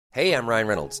Hey, I'm Ryan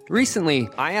Reynolds. Recently,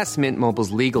 I asked Mint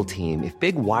Mobile's legal team if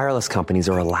big wireless companies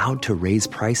are allowed to raise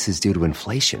prices due to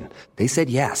inflation. They said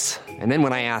yes. And then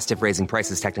when I asked if raising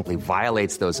prices technically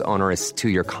violates those onerous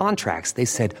two-year contracts, they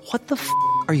said, "What the f***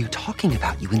 are you talking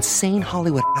about, you insane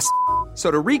Hollywood ass?" So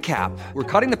to recap, we're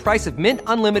cutting the price of Mint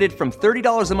Unlimited from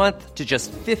 $30 a month to just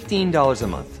 $15 a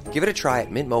month. Give it a try at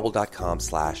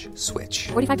mintmobile.com/switch.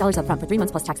 $45 up front for 3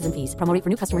 months plus taxes and fees. Promo rate for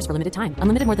new customers for limited time.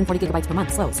 Unlimited more than 40 gigabytes per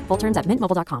month. Slows full terms at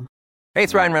mintmobile.com. Hey,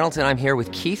 it's Ryan Reynolds, and I'm here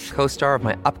with Keith, co-star of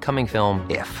my upcoming film,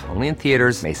 If, only in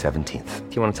theaters May 17th.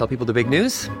 Do you want to tell people the big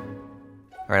news?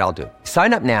 All right, I'll do it.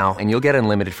 Sign up now and you'll get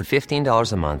unlimited for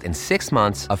 $15 a month and 6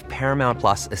 months of Paramount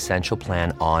Plus Essential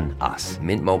Plan on us.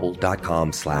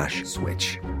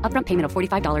 mintmobile.com/switch. Upfront payment of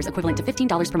 $45 equivalent to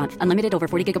 $15 per month. Unlimited over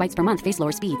 40 gigabytes per month. Face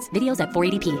lower speeds. Videos at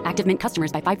 480p. Active Mint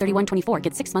customers by 531.24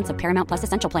 get 6 months of Paramount Plus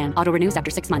Essential Plan. Auto renews after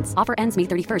 6 months. Offer ends May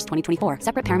 31st, 2024.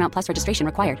 Separate Paramount Plus registration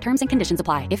required. Terms and conditions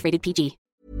apply if rated PG.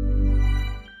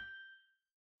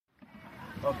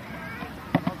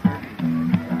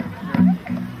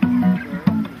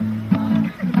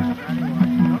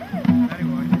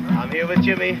 I'm here with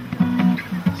Jimmy,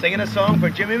 singing a song for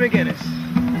Jimmy McGuinness.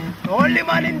 The only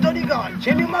man in Donegal,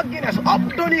 Jimmy McGuinness, up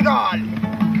Donegal.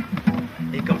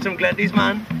 He comes from Glenty's,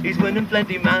 man, he's winning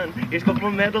plenty, man. He's got more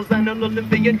medals than an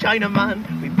Olympian China, man.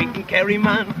 We've beaten Kerry,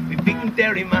 man, we've beaten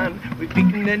Derry, man. We've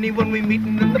beaten anyone we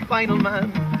meeting in the final,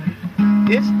 man.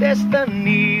 His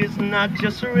destiny is not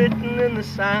just written in the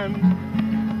sand.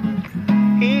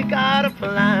 He got a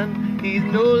plan, he's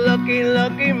no lucky,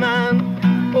 lucky man.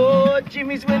 Oh,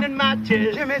 Jimmy's winning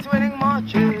matches. Jimmy's winning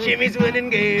matches. Jimmy's winning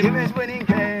games. Jimmy's winning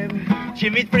games.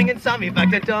 Jimmy's bringing Sammy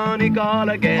back to Donegal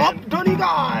again. Up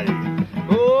Donegal!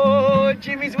 Oh,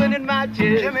 Jimmy's winning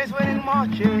matches. Jimmy's winning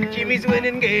matches. Jimmy's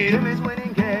winning games. Jimmy's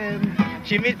winning games.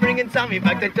 Jimmy's bringing Sammy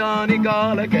back to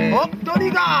Donegal again. Up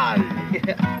Donegal!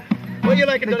 Yeah. What do you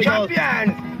like in Donegal? The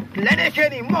champions!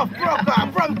 Letterkenny, Muff, Broker,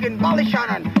 Brumkin,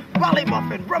 Ballyshannon,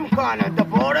 Ballymuffin, Brumcorner, the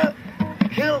border.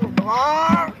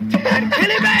 Kilbar and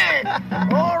Killyman.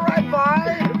 All right,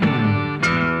 bye.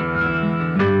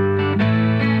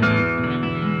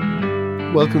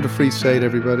 Welcome to Free State,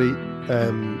 everybody.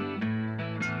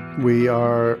 We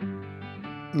are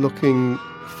looking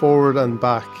forward and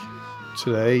back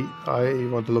today. I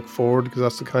want to look forward because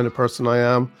that's the kind of person I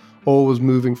am. Always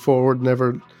moving forward,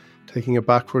 never taking a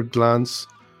backward glance.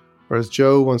 Whereas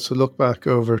Joe wants to look back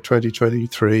over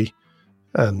 2023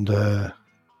 and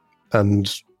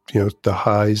you know, the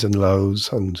highs and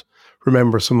lows, and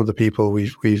remember some of the people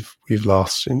we've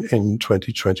lost in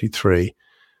 2023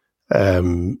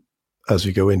 as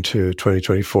we go into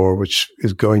 2024, which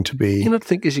is going to be. You don't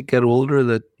think as you get older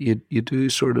that you do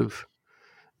sort of,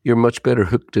 you're much better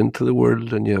hooked into the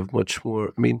world and you have much more.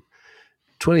 I mean,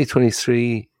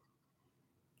 2023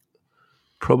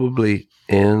 probably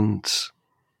ends,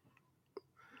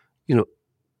 you know,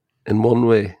 in one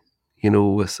way, you know,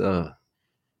 with a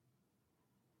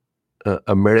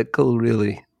miracle,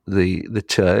 really. The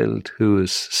child who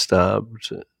was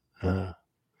stabbed, and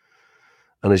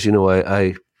as you know,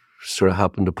 I sort of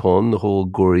happened upon the whole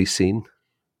gory scene,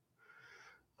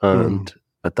 and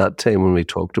at that time when we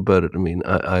talked about it, I mean,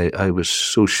 I was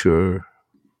so sure,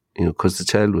 you know, because the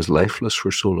child was lifeless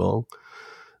for so long,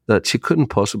 that she couldn't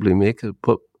possibly make it.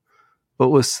 But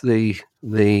with the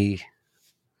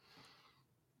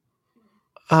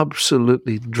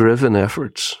absolutely driven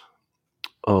efforts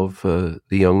of the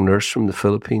young nurse from the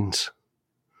Philippines,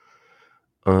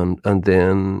 and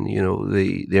then, you know,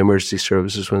 the emergency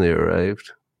services when they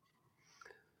arrived.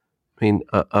 I mean,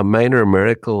 a minor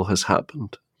miracle has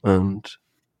happened, and,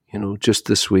 you know, just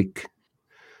this week,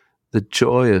 the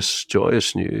joyous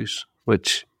news,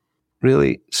 which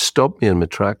really stopped me in my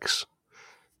tracks,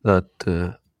 that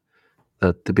the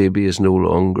baby is no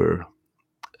longer,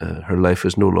 her life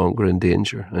is no longer in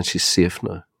danger, and she's safe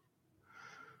now.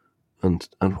 And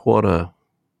what a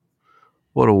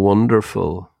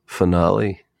wonderful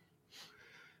finale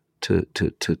to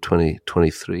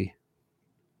 2023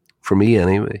 for me,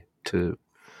 anyway. To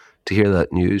hear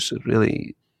that news, it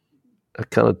really, I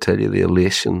cannot tell you the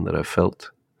elation that I felt,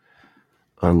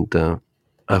 and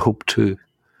I hope to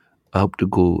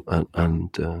go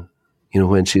and you know,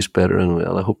 when she's better and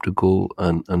well, I hope to go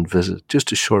and visit,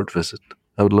 just a short visit.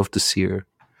 I would love to see her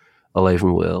alive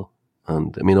and well.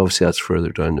 And I mean, obviously that's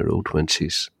further down the road when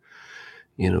she's,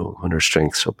 you know, when her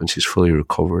strength's up and she's fully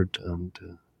recovered.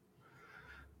 And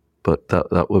but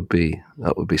that would be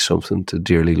something to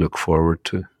dearly look forward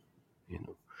to, you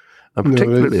know. And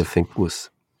particularly, I think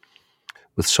with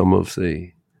some of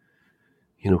the,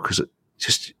 you know, because it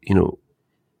just, you know,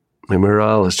 my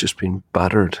morale has just been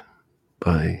battered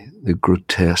by the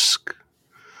grotesque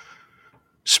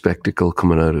spectacle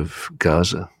coming out of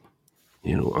Gaza,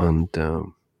 and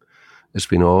it's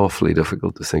been awfully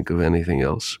difficult to think of anything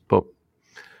else. But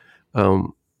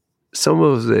some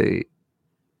of the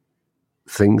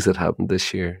things that happened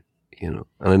this year, and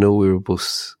I know we were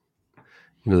both,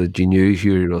 that you knew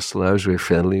Hughie Russell. I was very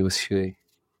friendly with Hughie.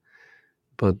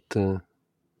 But,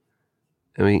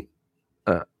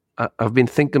 I've been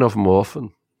thinking of him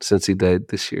often since he died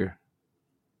this year.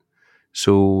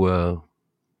 So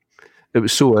it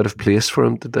was so out of place for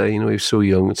him to die. He was so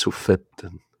young and so fit.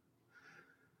 And,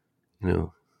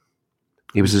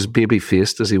 he was as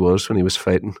baby-faced as he was when he was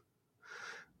fighting.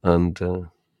 And for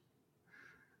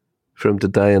him to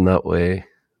die in that way,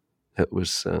 it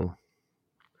was,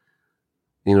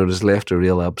 it has left a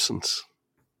real absence.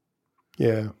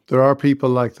 Yeah, there are people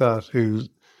like that whose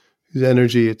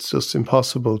energy, it's just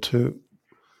impossible to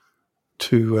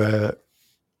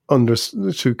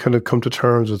kind of come to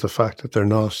terms with the fact that they're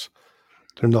not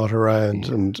around.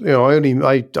 Yeah. And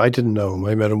I didn't know him.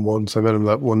 I met him once. I met him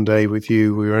that one day with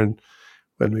you. When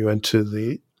we went to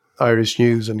the Irish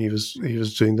News, and he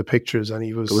was doing the pictures,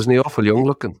 and wasn't he awful young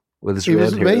looking with his red hair?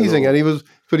 He was amazing, and he was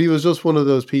just one of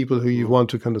those people who you want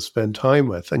to kind of spend time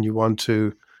with, and you want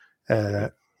to.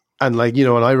 And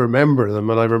and I remember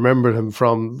them, and I remember him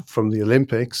from the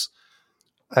Olympics.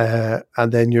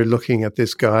 And then you're looking at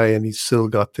this guy, and he's still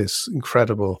got this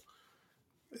incredible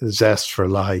zest for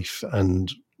life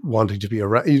and wanting to be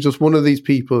around. He's just one of these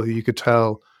people who you could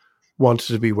tell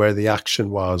wanted to be where the action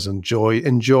was,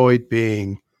 enjoyed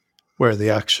being where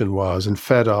the action was, and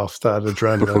fed off that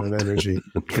adrenaline and energy.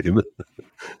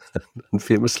 And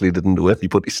famously didn't know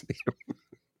anybody's name.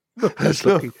 Well,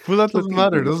 that doesn't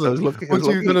matter, does it? Once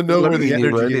you're going to know where the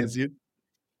energy is, it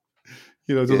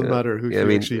doesn't matter who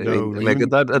you actually know. Like at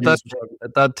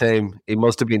that time, he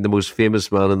must have been the most famous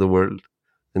man in the world.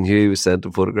 And Hughie was sent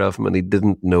to photograph him, and he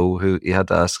didn't know who. He had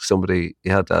to ask somebody. He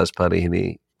had to ask Paddy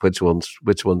Heaney which one's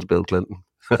Bill Clinton.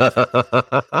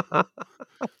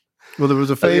 Well, there was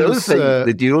a famous.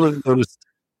 Did you notice?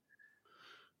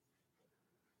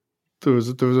 There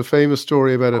was a famous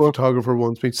story about a photographer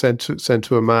once being sent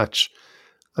to a match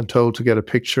and told to get a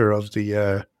picture of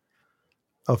the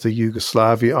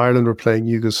Yugoslavia. Ireland were playing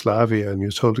Yugoslavia, and he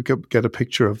was told to get a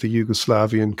picture of the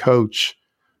Yugoslavian coach.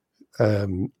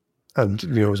 And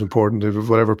it was important.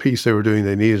 Whatever piece they were doing,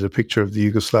 they needed a picture of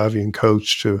the Yugoslavian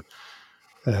coach to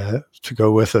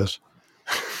go with it.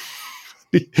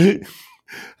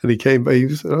 And he came back. He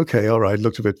said, "Okay, all right."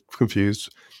 Looked a bit confused.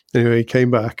 Anyway, he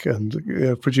came back and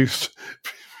produced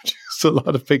a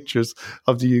lot of pictures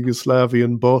of the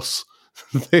Yugoslavian bus.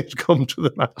 They'd come to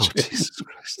the match. Oh, Jesus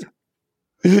Christ!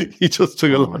 He just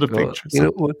took a lot of pictures.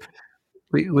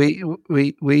 We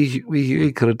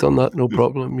could have done that, no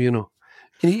problem.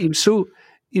 He was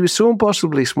so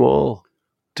impossibly small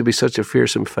to be such a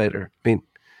fearsome fighter. I mean,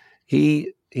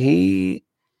 he's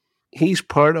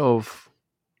part of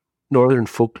Northern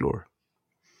folklore.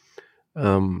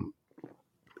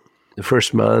 The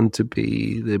first man to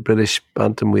be the British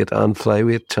bantamweight and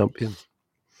flyweight champion,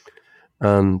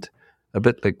 and a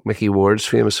bit like Mickey Ward's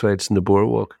famous fights in the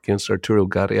Boardwalk against Arturo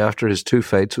Gatti after his two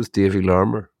fights with Davy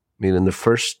Larmer. I mean, in the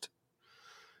first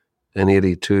in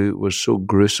 '82 was so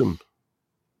gruesome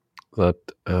that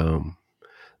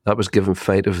that was given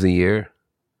fight of the year.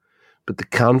 But the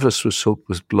canvas was soaked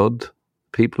with blood.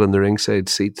 People in the ringside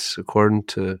seats, according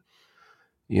to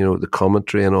the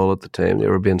commentary and all at the time, they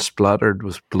were being splattered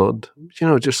with blood.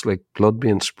 Just like blood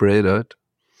being sprayed out.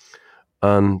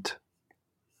 And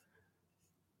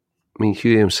I mean,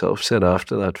 Hughie himself said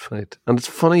after that fight, and it's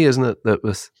funny, isn't it, that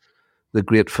with the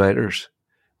great fighters,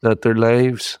 that their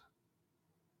lives,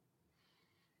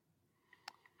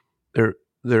 they're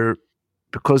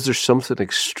because there's something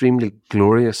extremely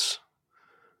glorious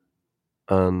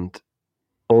and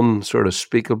unsort of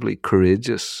speakably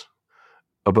courageous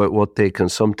about what they can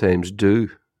sometimes do.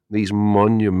 These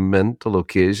monumental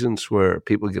occasions where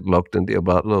people get locked into a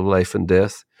battle of life and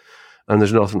death, and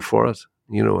there's nothing for it,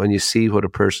 and you see what a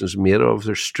person's made of.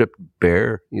 They're stripped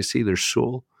bare. You see their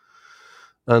soul.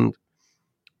 And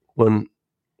when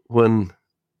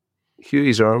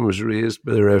Hughie's arm was raised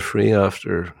by the referee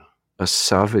after a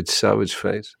savage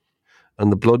fight,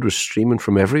 and the blood was streaming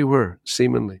from everywhere,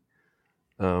 seemingly,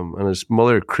 and his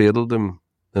mother cradled him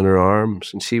in her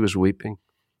arms, and she was weeping.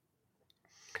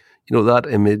 That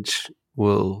image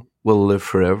will live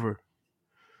forever.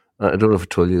 I don't know if I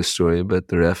told you the story about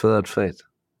the ref of that fight.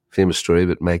 Famous story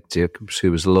about Mike Jacobs,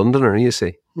 who was a Londoner, you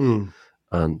see. And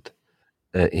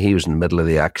he was in the middle of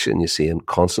the action, you see, and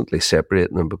constantly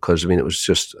separating them because, it was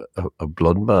just a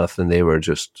bloodbath, and they were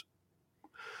just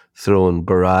throwing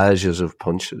barrages of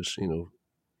punches,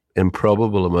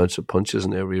 improbable amounts of punches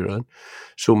in every round.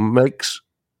 So Mike's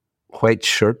white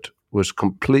shirt was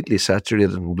completely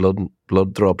saturated in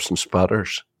blood drops and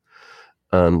spatters.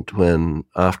 And when,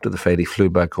 after the fight, he flew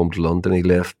back home to London, he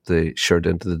left the shirt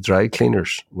into the dry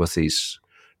cleaners with his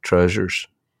trousers,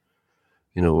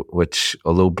 which,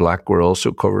 although black, were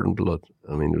also covered in blood.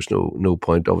 I mean, there was no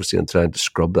point, obviously, in trying to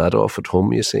scrub that off at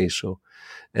home, you see. So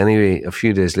anyway, a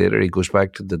few days later, he goes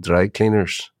back to the dry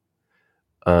cleaners,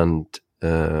 and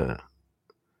about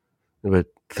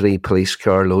 3 police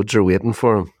car loads are waiting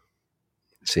for him,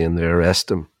 saying they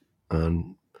arrest him,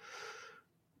 and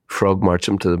frog march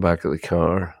him to the back of the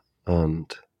car,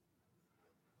 and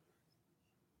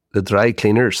the dry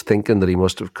cleaners, thinking that he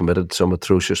must have committed some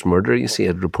atrocious murder, you see,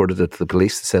 had reported it to the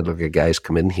police. They said, look, a guy's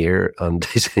come in here, and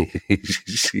he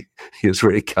was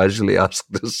very casually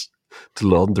asked us to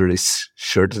launder his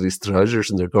shirt and his trousers,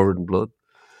 and they're covered in blood.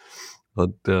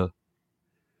 And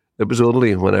it was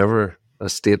only whenever a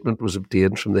statement was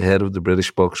obtained from the head of the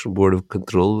British Boxing Board of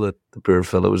Control that the poor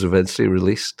fellow was eventually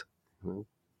released.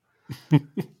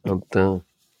 And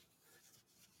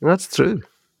that's true.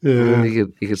 Yeah.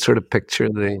 You could sort of picture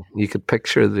the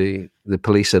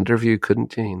police interview,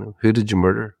 couldn't you? Who did you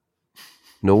murder?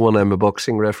 No one. I'm a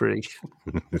boxing referee.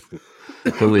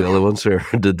 All the other ones are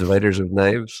the dividers of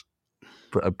knives.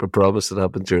 I promise that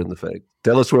happened during the fight.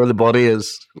 Tell us where the body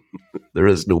is. There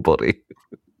is no body.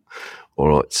 All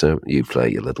right, so you play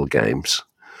your little games,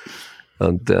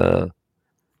 and I'm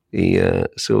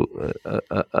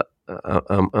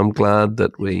glad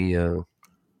that we are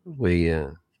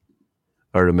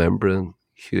remembering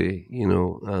Huey,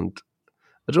 and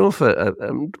I don't know if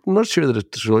I'm not sure that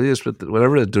it really is, but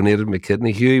whenever I donated my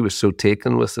kidney, Huey was so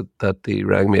taken with it that he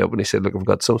rang me up and he said, look, I've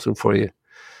got something for you.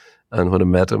 And when I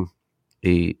met him,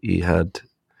 he had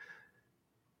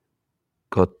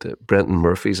got Brenton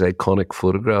Murphy's iconic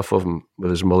photograph of him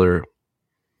with his mother,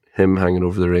 him hanging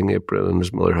over the ring apron and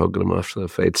his mother hugging him after the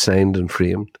fight, signed and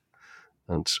framed.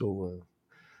 And so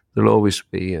there'll always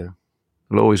be a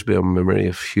memory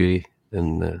of Huey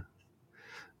in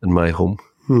my home.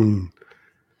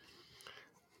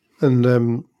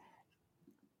 And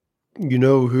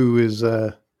who is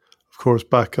of course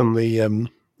back on the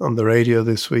radio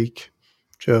this week,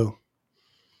 Joe,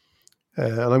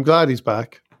 and I'm glad he's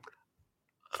back.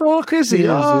 Oh, is he?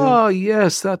 Oh,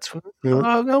 yes, that's. Yeah.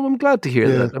 Oh, no, I'm glad to hear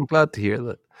that. I'm glad to hear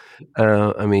that.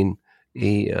 I mean,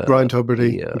 Brian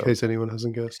Tuberty, in case anyone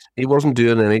hasn't guessed, he wasn't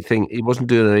doing anything. He wasn't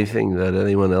doing anything that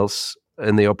anyone else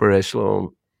in the upper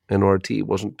echelon in RT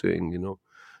wasn't doing.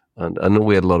 And I know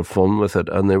we had a lot of fun with it,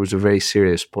 and there was a very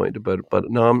serious point about it. But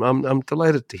no, I'm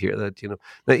delighted to hear that.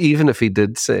 Now, even if he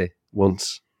did say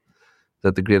once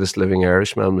that the greatest living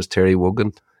Irishman was Terry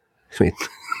Wogan,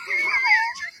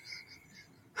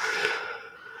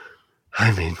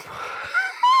 I mean,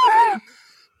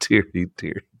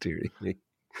 dearie me.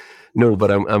 No,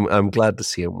 but I'm glad to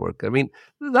see him work. I mean,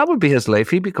 that would be his life.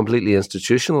 He'd be completely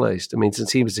institutionalized. I mean,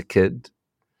 since he was a kid,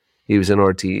 he was in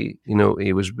RT.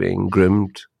 He was being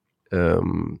groomed,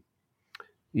 for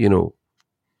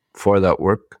that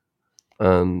work.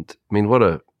 And I mean, what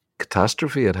a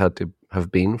catastrophe it had to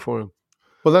have been for him.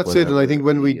 Well, that's it. And I think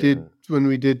when we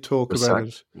did talk about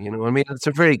it, I mean, it's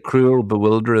a very cruel,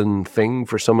 bewildering thing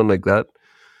for someone like that,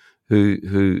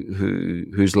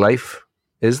 whose life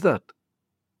is that.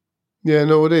 Yeah,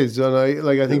 no, it is. And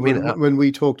I think when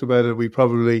we talked about it, we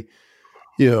probably,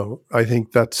 I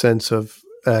think that sense of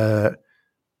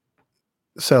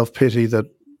self-pity that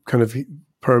kind of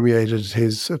permeated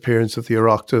his appearance at the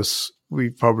Oireachtas, we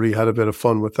probably had a bit of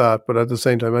fun with that. But at the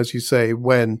same time, as you say,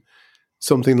 when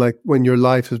something like when your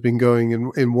life has been going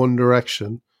in one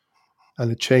direction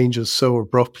and it changes so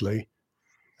abruptly,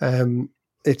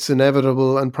 it's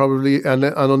inevitable and probably and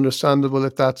understandable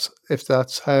if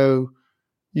that's how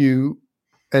you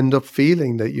end up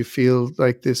feeling, that you feel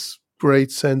like this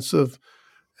great sense of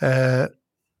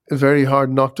very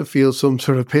hard not to feel some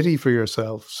sort of pity for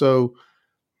yourself. So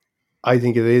I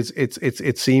think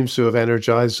it seems to have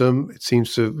energized him. It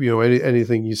seems to,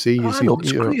 anything you see, it's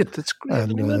great. It's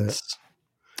great.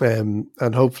 And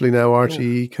hopefully now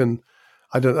RTE can.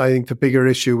 I think the bigger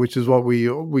issue, which is what we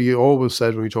always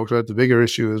said when we talked about it, the bigger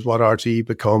issue is what RTE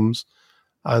becomes,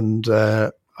 and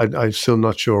I'm still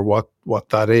not sure what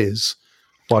that is,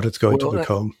 what it's going to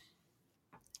become.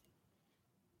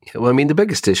 Well, I mean, the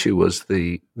biggest issue was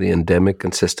the endemic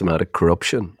and systematic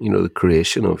corruption. The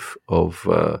creation of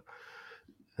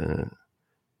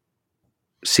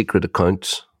secret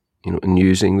accounts, and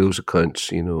using those accounts,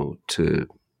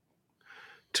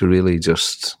 to really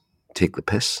just take the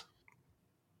piss.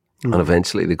 And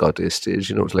eventually they got to a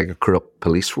stage, it's like a corrupt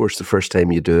police force. The first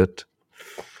time you do it,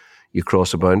 you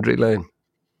cross a boundary line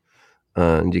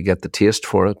and you get the taste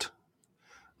for it.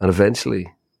 And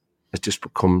eventually it just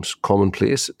becomes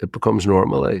commonplace. It becomes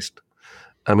normalized.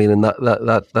 I mean, and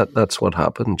that's what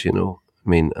happened, you know. I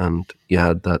mean, and you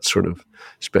had that sort of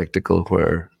spectacle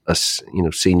where a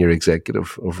senior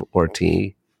executive of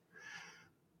RTE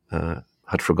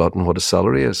had forgotten what a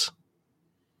salary is.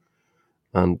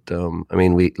 And I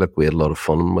mean, we had a lot of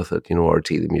fun with it, you know, RT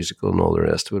the musical and all the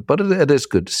rest of it. But it is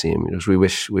good to see him. You know,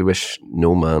 we wish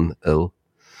no man ill,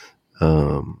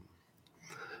 and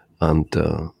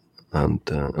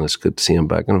it's good to see him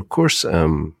back. And of course,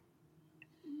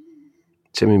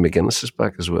 Jimmy McGuinness is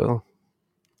back as well.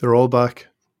 They're all back.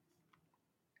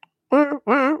 Jimmy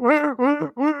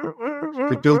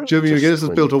McGuinness has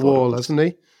built a wall, hasn't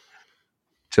he?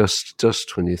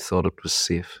 Just when you thought it was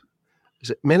safe.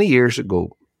 Many years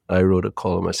ago, I wrote a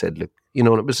column. I said, look, you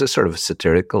know, and it was a sort of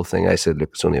satirical thing. I said,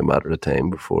 look, it's only a matter of time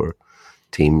before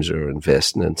teams are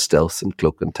investing in stealth and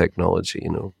cloaking technology. You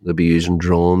know, they'll be using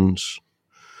drones,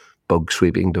 bug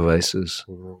sweeping devices.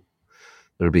 You know,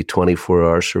 there'll be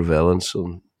 24-hour surveillance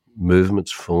on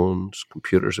movements, phones,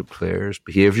 computers of players.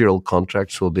 Behavioural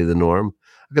contracts will be the norm.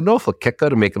 I get an awful kick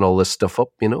out of making all this stuff up,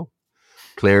 you know.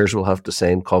 Players will have to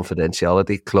sign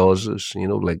confidentiality clauses, you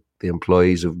know, like the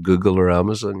employees of Google or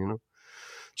Amazon, you know.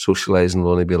 Socialising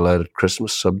will only be allowed at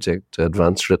Christmas, subject to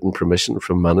advance written permission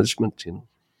from management, you know.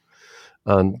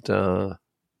 And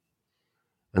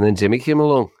then Jimmy came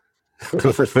along.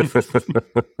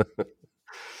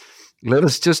 Let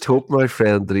us just hope, my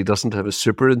friend, that he doesn't have a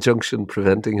super injunction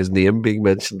preventing his name being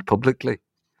mentioned publicly.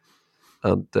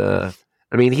 And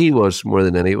I mean, he was more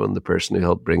than anyone the person who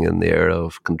helped bring in the era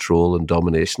of control and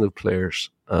domination of players.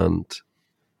 And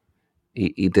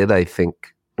he did, I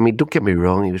think. I mean, don't get me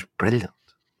wrong, he was brilliant.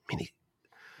 I mean, he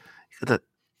had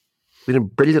a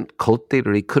brilliant cult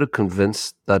leader. He could have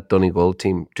convinced that Donegal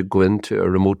team to go into a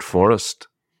remote forest,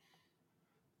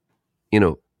 you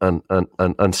know, and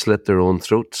slit their own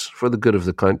throats for the good of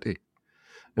the county.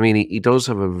 I mean, he does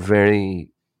have a very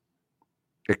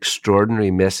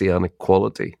extraordinary messianic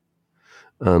quality.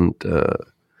 And I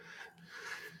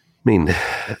mean,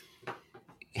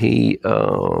 he,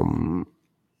 I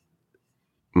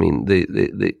mean,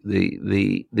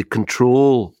 the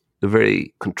control, the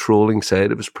very controlling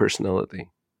side of his personality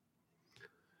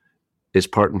is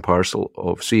part and parcel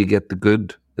of. So you get the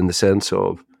good in the sense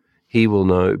of he will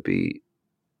now be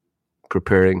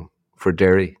preparing for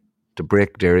Derry to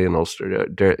break Derry and Ulster.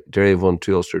 Derry have won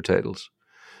 2 Ulster titles.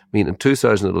 I mean, in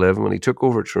 2011, when he took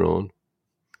over Tyrone,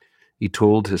 he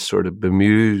told his sort of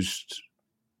bemused,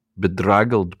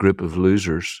 bedraggled group of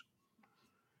losers,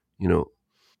 you know,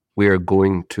 we are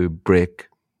going to break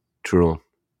Tyrone.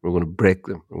 We're going to break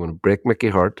them. We're going to break Mickey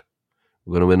Hart.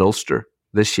 We're going to win Ulster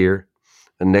this year.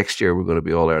 And next year we're going to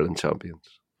be All-Ireland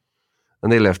champions.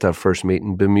 And they left that first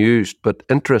meeting bemused, but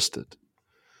interested.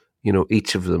 You know,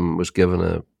 each of them was given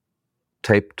a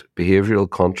typed behavioural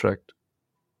contract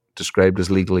described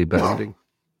as legally binding.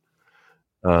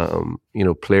 You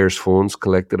know, players' phones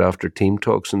collected after team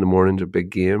talks in the mornings of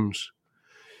big games.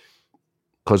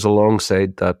 Because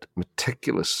alongside that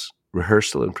meticulous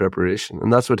rehearsal and preparation,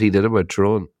 and that's what he did about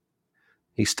Tyrone.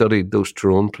 He studied those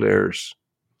Tyrone players,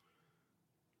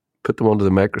 put them under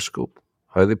the microscope,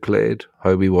 how they played,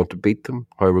 how we want to beat them,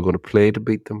 how we're going to play to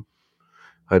beat them,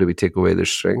 how do we take away their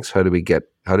strengths, how do we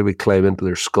climb into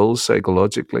their skulls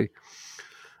psychologically,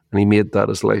 and he made that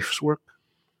his life's work.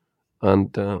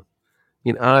 And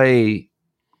you know,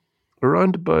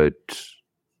 around about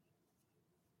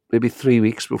maybe 3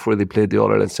 weeks before they played the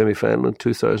All-Ireland semi-final in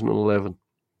 2011,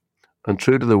 and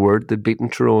true to the word, they'd beaten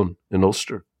Tyrone in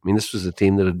Ulster. I mean, this was a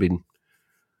team that had been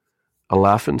a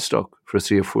laughingstock for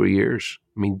 3 or 4 years.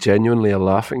 I mean, genuinely a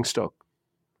laughingstock.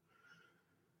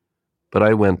 But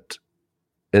I went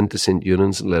into St.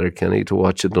 Eunan's in Letterkenny to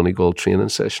watch a Donegal training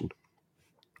session.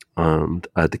 And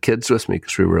I had the kids with me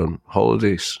because we were on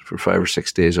holidays for 5 or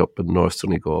 6 days up in North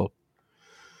Donegal.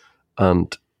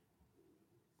 And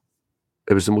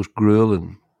it was the most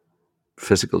grueling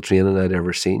physical training I'd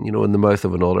ever seen, you know, in the mouth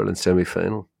of an All-Ireland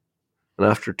semi-final. And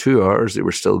after 2 hours, they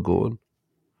were still going.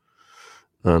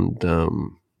 And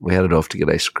we headed off to get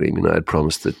ice cream. You know, I'd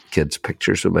promised the kids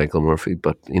pictures of Michael Murphy,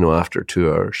 but, you know, after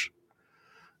 2 hours.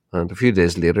 And a few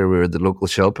days later, we were at the local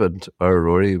shop, and our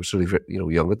Rory, who was really, you know,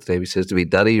 young at the time, he says to me,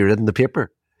 "Daddy, you're in the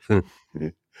paper."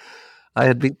 I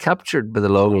had been captured by the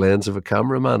long lens of a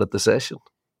cameraman at the session.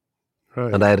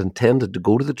 Right. And I had intended to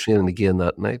go to the training again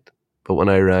that night. But when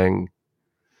I rang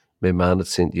my man at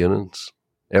St. Eunan's,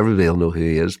 everybody will know who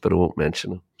he is, but I won't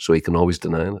mention him. So he can always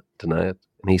deny it. And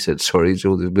he said, "Sorry,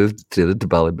 Joe, they've moved the training to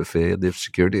Ballybuffet and they've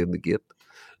security in the gate.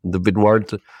 And they've been warned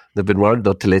They've been warned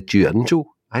not to let you in,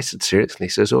 Joe. I said, seriously? He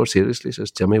says, oh, seriously? He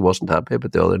says, Jimmy wasn't happy,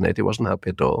 but the other night he wasn't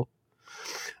happy at all.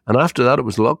 And after that, it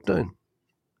was lockdown.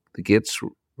 The gates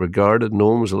were guarded, no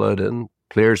one was allowed in.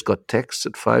 Players got texts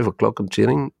at 5 o'clock on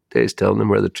training days telling them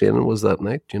where the training was that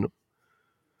night, you know.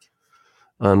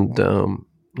 And,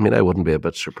 I mean, I wouldn't be a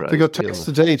bit surprised. They got texts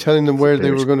today telling them where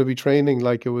they were going to be training,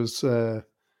 like it was like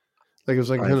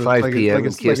 5 p.m.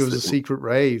 like it was a secret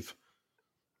rave.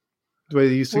 The way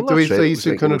they used to, they used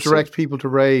to kind of direct people to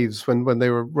raves when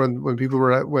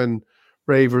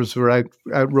ravers were out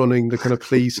running the kind of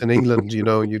police in England. You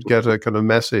know, you'd get a kind of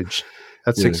message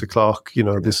at 6 o'clock. You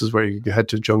know, this is where you head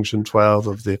to Junction 12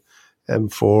 of the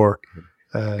M4.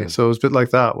 So it was a bit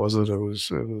like that, was it? It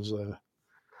was.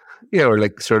 Yeah, or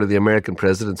like sort of the American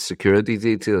president's security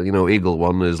detail. You know, Eagle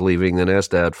 1 is leaving the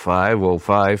nest at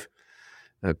 5:05.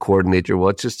 Coordinate your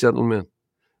watches, gentlemen.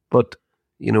 But,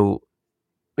 you know,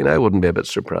 I mean, I wouldn't be a bit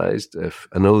surprised if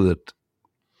I know that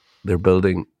they're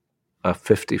building a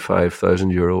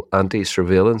 €55,000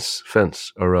 anti-surveillance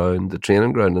fence around the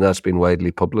training ground, and that's been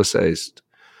widely publicised,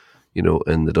 you know,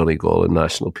 in the Donegal and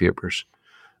national papers.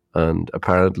 And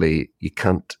apparently you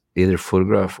can't either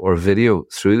photograph or video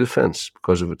through the fence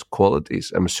because of its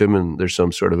qualities. I'm assuming there's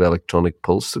some sort of electronic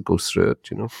pulse that goes through it,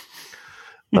 you know.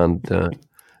 And I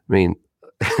mean,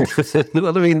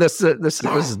 this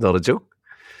is not a joke.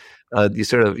 You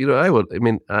sort of, you know,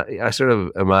 I sort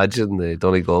of imagine the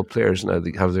Donegal players now,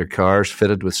 they have their cars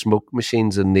fitted with smoke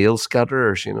machines and nail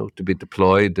scatterers, you know, to be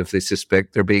deployed if they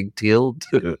suspect they're being tailed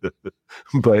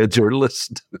by a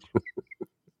journalist.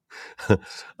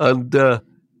 And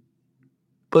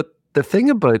but the thing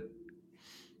about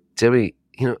Jimmy,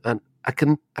 you know, and I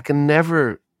can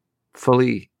never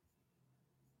fully.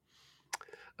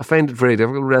 I find it very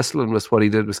difficult wrestling with what he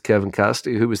did with Kevin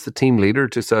Cassidy, who was the team leader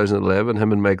 2011,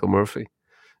 him and Michael Murphy.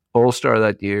 All-star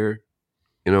that year,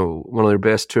 you know, one of their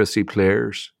best 2 or 3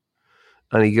 players.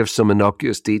 And he gives some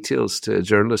innocuous details to a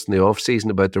journalist in the off-season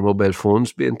about their mobile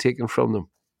phones being taken from them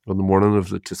on the morning of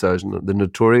the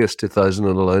notorious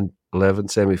 2011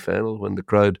 semi-final, when the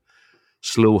crowd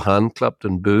slow hand clapped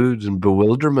and booed in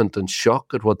bewilderment and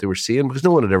shock at what they were seeing, because no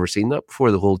one had ever seen that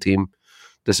before, the whole team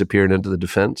disappearing into the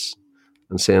defence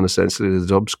and saying essentially to the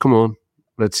Dubs, come on,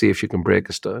 let's see if you can break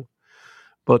us down.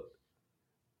 But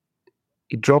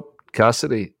he dropped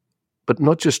Cassidy, but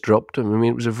not just dropped him. I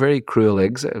mean, it was a very cruel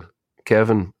exile.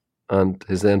 Kevin and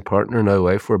his then partner, now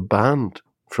wife, were banned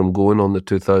from going on the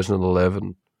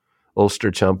 2011 Ulster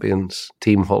Champions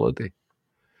team holiday.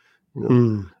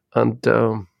 You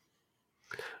know?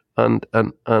 And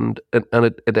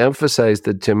it emphasised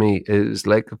that Jimmy is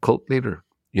like a cult leader.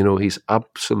 You know, he's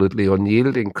absolutely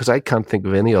unyielding, because I can't think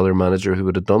of any other manager who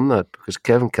would have done that, because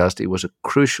Kevin Cassidy was a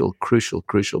crucial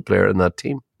player in that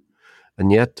team.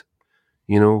 And yet,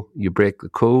 you know, you break the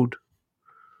code,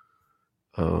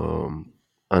 and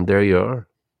there you are.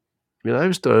 I mean, I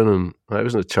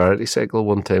was in a charity cycle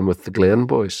one time with the Glen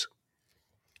boys.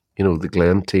 You know, the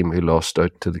Glen team who lost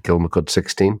out to the Kilmacud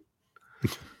 16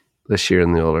 this year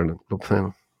in the All-Ireland Club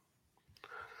final.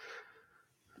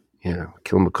 Yeah,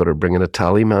 Kilmacud are bringing a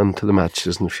tally man to the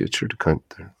matches in the future to count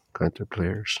their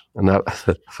players. An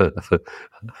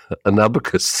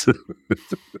abacus.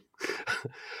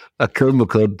 A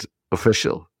Kilmacud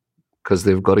official, because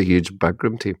they've got a huge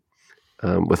backroom team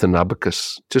with an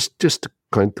abacus, just to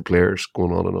count the players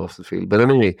going on and off the field. But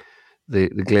anyway, the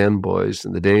Glen boys,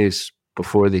 in the days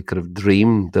before they could have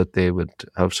dreamed that they would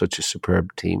have such a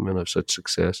superb team and have such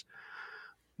success,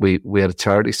 we had a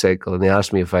charity cycle, and they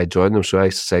asked me if I joined them, so I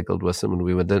cycled with them, and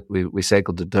we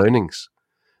cycled to Downings,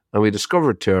 and we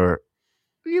discovered to our,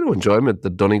 you know, enjoyment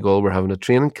that Donegal were having a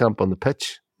training camp on the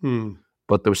pitch,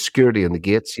 but there was security in the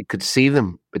gates. You could see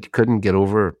them, but you couldn't get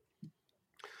over.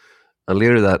 And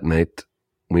later that night,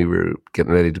 we were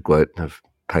getting ready to go out and have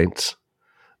pints,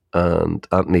 and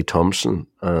Anthony Thompson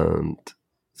and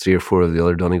 3 or 4 of the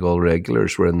other Donegal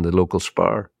regulars were in the local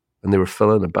spar, and they were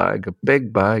filling a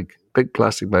big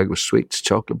plastic bag with sweets,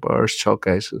 chocolate bars, chalk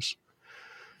ices.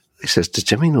 He says, does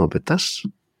Jimmy know about this?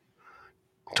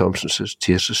 Thompson says,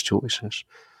 Jesus, Joe, he says,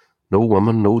 no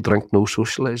woman, no drink, no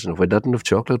socialising. If I didn't have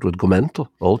chocolate, we'd go mental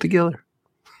altogether.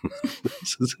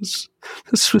 So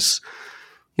this was,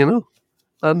 you know,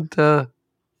 and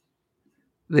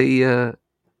the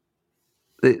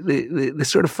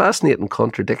sort of fascinating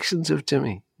contradictions of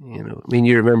Jimmy, you know. I mean,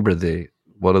 you remember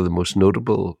one of the most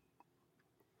notable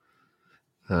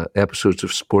episodes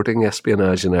of sporting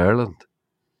espionage in Ireland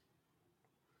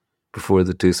before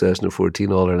the 2014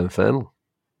 All-Ireland final.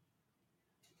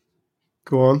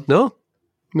 Go on. No?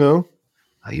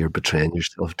 You're betraying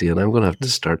yourself, Dean. I'm going to have to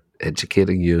start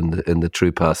educating you in the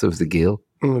true path of the Gael.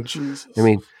 Oh, Jesus. I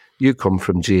mean, you come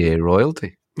from GA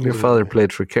royalty. Your father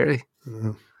played for Kerry.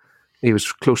 Yeah. He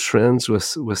was close friends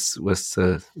with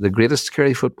the greatest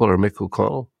Kerry footballer, Mick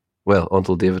O'Connell. Well,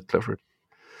 until David Clifford.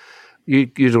 You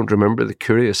don't remember the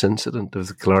curious incident of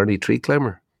the Killarney tree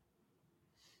climber?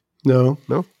 No.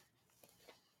 No.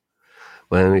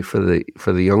 Well, anyway, for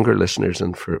the younger listeners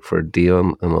and for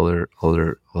Dion and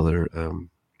other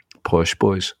posh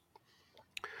boys,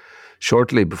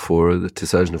 shortly before the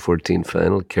 2014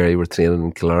 final, Kerry were training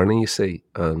in Killarney, you see,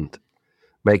 and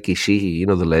Mikey Sheehy, you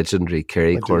know, the legendary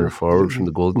Kerry corner forward from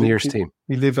the Golden Years team.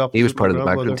 He was part of the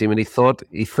background team, and he thought,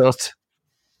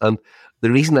 and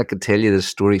the reason I can tell you this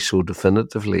story so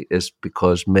definitively is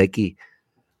because Mikey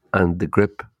and the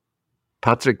group,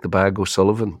 Patrick the Bag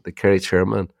O'Sullivan, the Kerry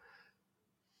chairman,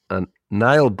 and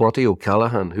Niall Botty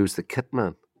O'Callaghan, who's the kit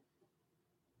man,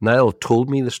 Niall told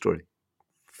me the story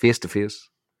face to face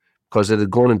because it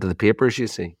had gone into the papers, you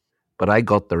see, but I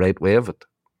got the right way of it.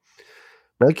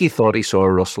 Mikey thought he saw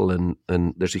a rustle and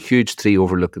there's a huge tree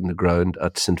overlooking the ground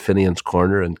at St. Finian's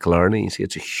Corner in Killarney. You see,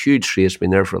 it's a huge tree. It's been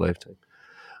there for a lifetime.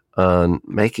 And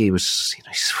Mikey was, he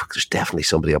said, there's definitely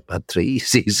somebody up that tree. You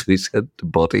see, so he said to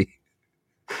Buddy,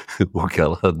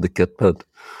 O'Callaghan, the kitman,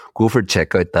 go for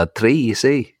check out that tree, you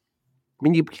see. I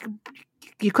mean,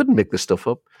 you couldn't make this stuff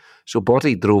up. So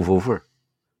Buddy drove over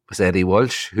with Eddie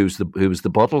Walsh, who was the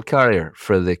bottle carrier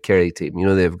for the Kerry team. You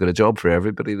know, they've got a job for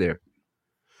everybody there.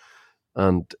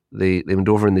 And they went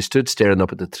over and they stood staring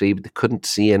up at the tree, but they couldn't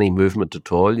see any movement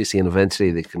at all, you see, and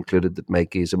eventually they concluded that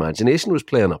Mikey's imagination was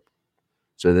playing up.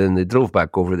 So then they drove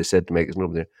back over, they said to Mikey, "There's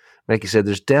nobody there." Mikey said,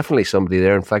 "There's definitely somebody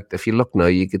there. In fact, if you look now,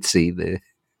 you could see the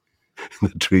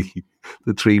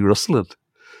tree rustling."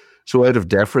 So out of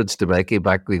deference to Mikey,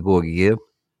 back they go again.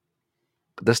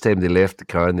 But this time they left the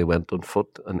car and they went on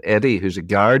foot. And Eddie, who's a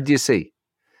guard, you see,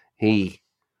 he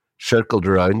circled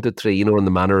around the tree, you know, in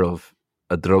the manner of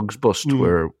a drugs bust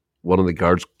where one of the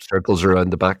guards circles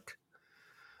around the back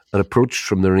and approached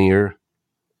from the rear,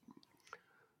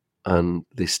 and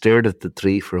they stared at the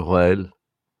tree for a while,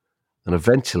 and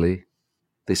eventually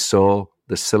they saw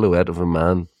the silhouette of a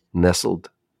man nestled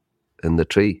in the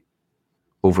tree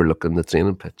overlooking the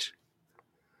training pitch.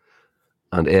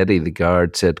 And Eddie, the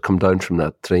guard, said, "Come down from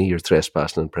that tree, you're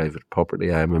trespassing on private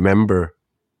property. I am a member."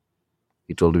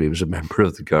 He told him he was a member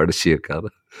of the Garda Síochána,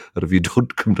 and if you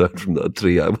don't come down from that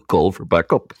tree, I will call for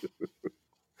backup.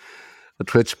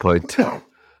 At which point,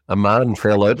 a man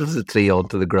fell out of the tree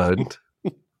onto the ground,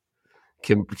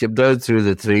 came down through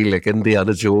the tree like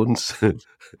Indiana Jones,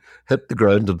 hit the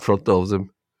ground in front of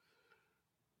them.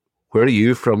 "Where are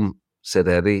you from?" said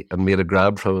Eddie, and made a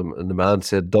grab from him. And the man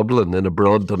said, "Dublin," in a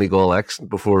broad Donegal accent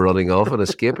before running off and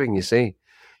escaping, you see.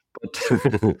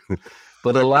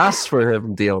 But alas for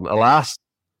him, Dion, alas,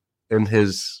 in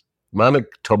his manic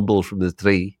tumble from the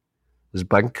tree, his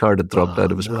bank card had dropped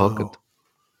out of his pocket.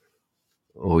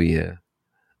 Oh, yeah.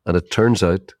 And it turns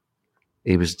out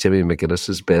he was Jimmy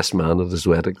McGuinness's best man at his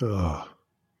wedding. Oh.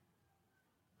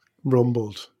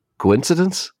 Rumbled.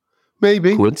 Coincidence?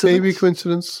 Maybe. Coincidence? Maybe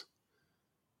coincidence.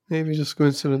 Maybe just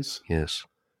coincidence. Yes.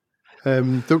 There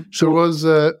was...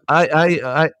 No,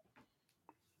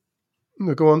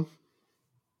 go on.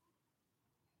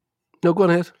 No, go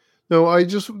on ahead. No, I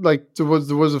just like there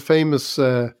was a famous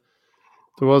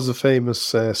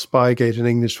Spygate in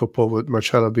English football with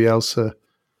Marcelo Bielsa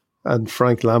and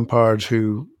Frank Lampard,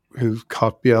 who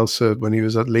caught Bielsa when he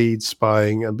was at Leeds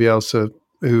spying, and Bielsa,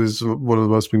 who is one of the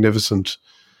most magnificent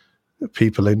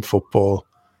people in football,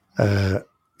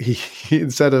 he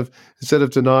instead of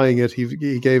denying it,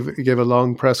 he gave a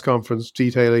long press conference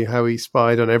detailing how he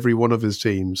spied on every one of his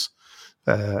teams,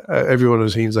 every one of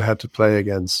the teams I had to play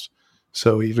against.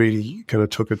 So he really kind of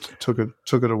took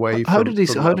it away. How did he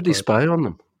spy on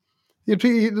them?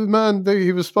 The man,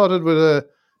 he was spotted with a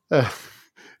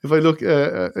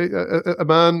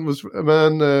man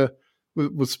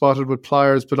was spotted with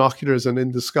pliers, binoculars, and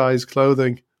in disguise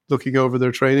clothing, looking over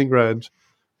their training ground.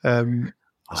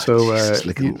 It's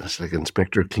like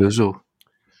Inspector Clouseau.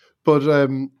 But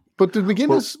did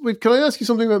McGuinness? Can I ask you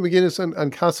something about McGuinness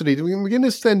and Cassidy? Did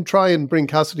McGuinness then try and bring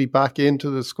Cassidy back into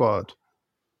the squad?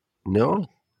 No.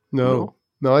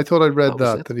 I thought I'd read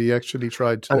that he actually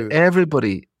tried to. And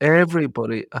everybody,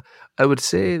 I would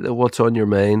say that what's on your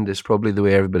mind is probably the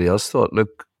way everybody else thought.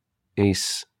 Look, he'll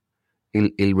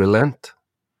relent.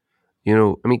 You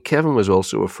know, I mean, Kevin was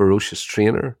also a ferocious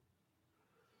trainer.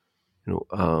 You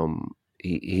know,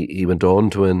 he went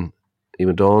on to win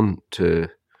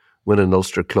an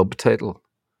Ulster club title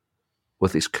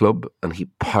with his club, and he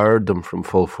powered them from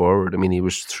full forward. I mean, he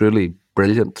was truly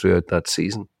brilliant throughout that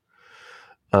season.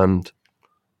 And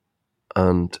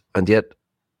yet,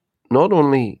 not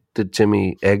only did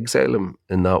Jimmy exile him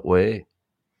in that way,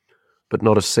 but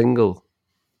not a single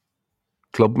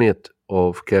clubmate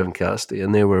of Kevin Cassidy,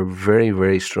 and they were very,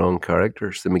 very strong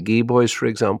characters. The McGee boys, for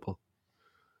example,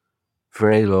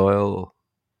 very loyal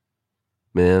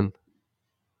men,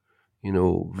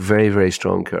 very, very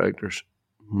strong characters.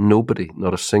 Nobody,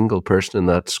 not a single person in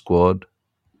that squad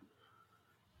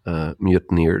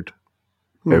mutineered.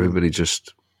 Everybody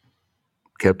just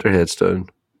kept their heads down.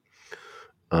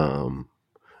 And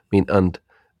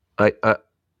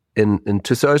in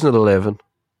 2011,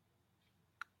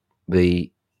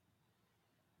 the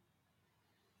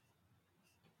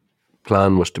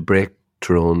plan was to break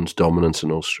Tyrone's dominance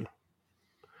in Ulster.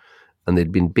 And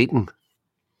they'd been beaten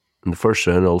in the first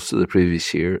round also the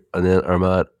previous year, and then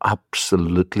Armagh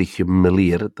absolutely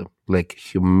humiliated them in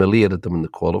the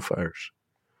qualifiers.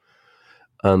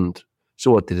 And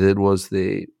so what they did was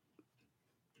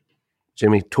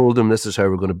Jimmy told them, this is how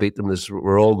we're going to beat them,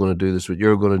 we're all going to do this, what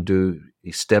you're going to do.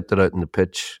 He stepped it out in the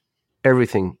pitch. Every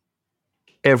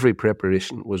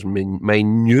preparation was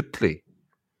minutely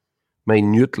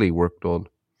worked on.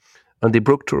 And they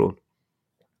broke Tyrone.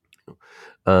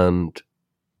 And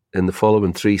in the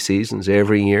following 3 seasons,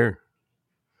 every year,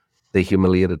 they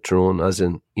humiliated Tyrone, as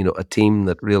in, a team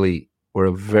that really were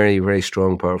a very, very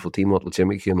strong, powerful team until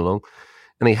Jimmy came along.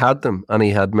 And he had them, and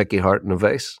he had Mickey Hart in a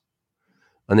vice.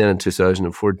 And then in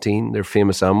 2014, their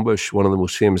famous ambush, one of the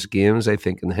most famous games, I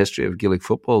think, in the history of Gaelic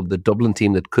football, the Dublin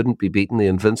team that couldn't be beaten, the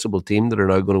invincible team that are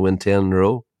now going to win 10 in a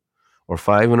row, or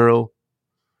 5 in a row,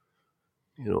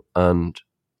 and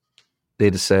they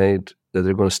decide that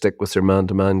they're going to stick with their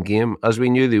man-to-man game, as we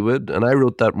knew they would. And I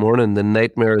wrote that morning, the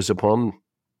nightmare is upon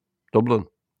Dublin.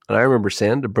 And I remember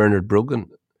saying to Bernard Brogan,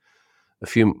 a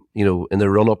few, in the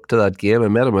run-up to that game, I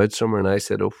met him out somewhere, and I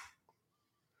said, oh,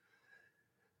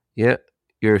 yeah,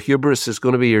 your hubris is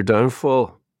going to be your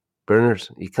downfall, Bernard.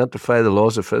 You can't defy the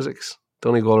laws of physics.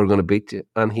 Donegal are going to beat you.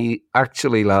 And he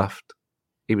actually laughed.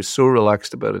 He was so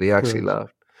relaxed about it, he actually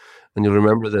laughed. And you'll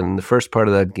remember that in the first part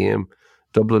of that game,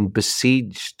 Dublin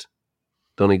besieged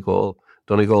Donegal.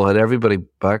 Donegal had everybody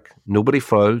back. Nobody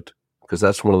fouled, because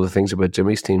that's one of the things about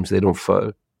Jimmy's teams. They don't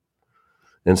foul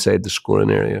inside the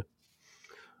scoring area.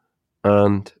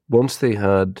 And once they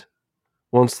had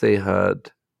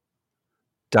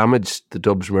damaged the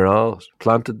Dubs' morale,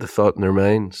 planted the thought in their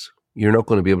minds, you're not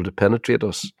going to be able to penetrate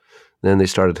us. Then they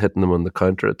started hitting them on the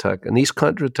counter-attack. And these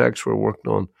counter-attacks were worked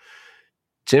on.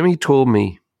 Jimmy told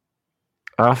me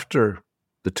after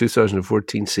the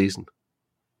 2014 season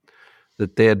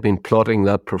that they had been plotting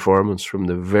that performance from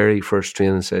the very first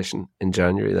training session in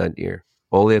January that year.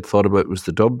 All they had thought about was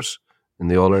the Dubs in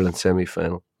the All-Ireland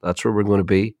semi-final. That's where we're going to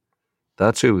be.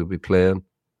 That's who we'll be playing.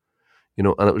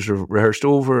 And it was rehearsed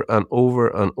over and over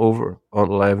and over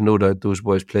until I have no doubt those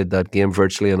boys played that game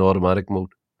virtually in automatic mode.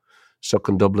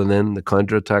 Sucking Dublin in, the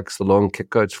counter-attacks, the long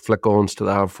kick-outs, flick-ons to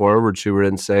the half-forwards who were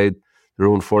inside their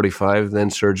own 45,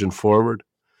 then surging forward.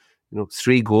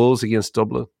 3 goals against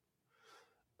Dublin.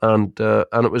 And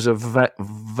it was a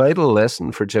vital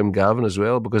lesson for Jim Gavin as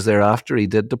well, because thereafter he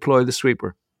did deploy the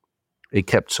sweeper. He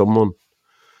kept someone,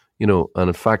 and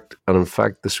in fact,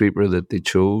 the sweeper that they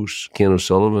chose, Cian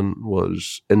O'Sullivan,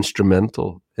 was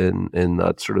instrumental in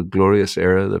that sort of glorious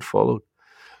era that followed.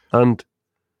 And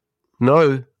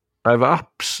now I've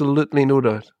absolutely no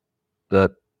doubt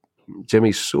that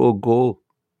Jimmy's sole goal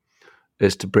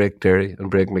is to break Derry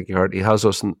and break Mickey Hart. They've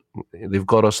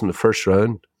got us in the first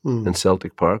round in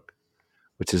Celtic Park,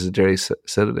 which is a Derry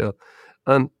citadel.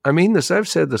 And I mean this, I've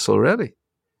said this already.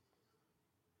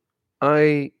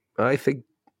 I think,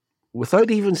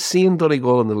 without even seeing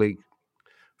Donegal in the league, a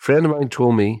friend of mine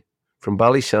told me from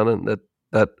Ballyshannon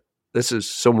that this is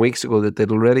some weeks ago, that they'd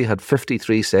already had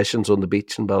 53 sessions on the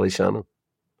beach in Ballyshannon.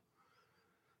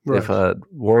 Right. They've had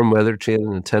warm weather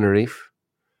training in Tenerife.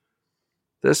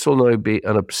 This will now be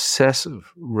an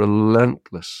obsessive,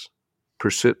 relentless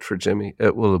pursuit for Jimmy.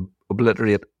 It will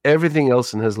obliterate everything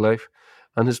else in his life,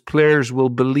 and his players will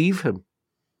believe him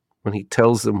when he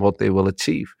tells them what they will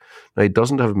achieve. Now, he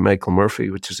doesn't have Michael Murphy,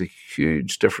 which is a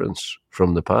huge difference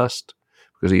from the past,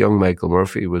 because a young Michael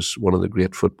Murphy was one of the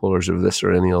great footballers of this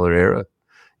or any other era,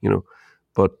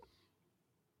 But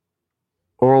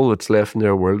all that's left in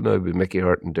their world now will be Mickey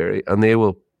Hart and Derry, and they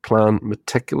will plan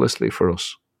meticulously for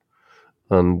us.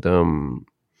 And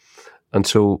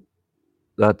so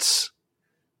that's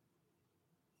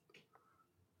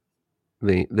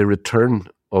the return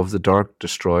of the dark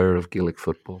destroyer of Gaelic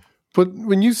football. But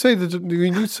when you say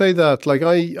that, like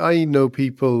I know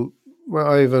people. Well,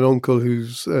 I have an uncle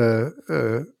who's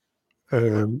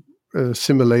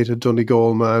assimilated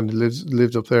Donegal man,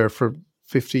 lived up there for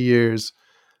 50 years,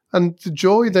 And the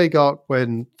joy they got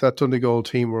when that Donegal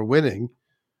team were winning,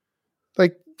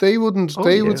 like they would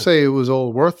say it was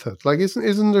all worth it. Like,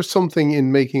 isn't there something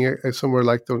in making a somewhere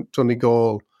like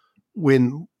Donegal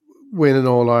win in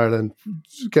All Ireland,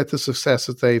 get the success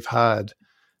that they've had,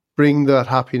 bring that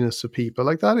happiness to people?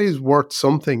 Like, that is worth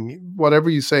something, whatever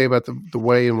you say about the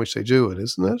way in which they do it,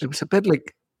 isn't it? It was a bit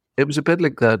like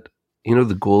that,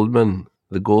 the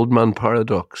Goldman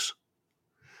paradox.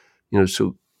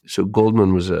 So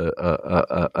Goldman was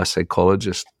a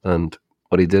psychologist, and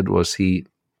what he did was he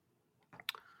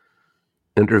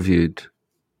interviewed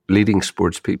leading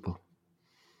sports people.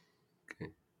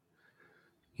 Okay.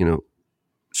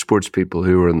 Sports people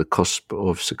who were on the cusp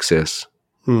of success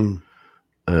in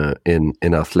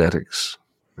athletics.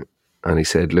 And he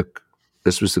said, look,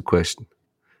 this was the question.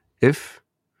 If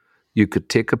you could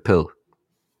take a pill,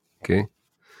 okay,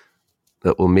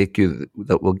 that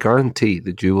will guarantee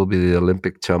that you will be the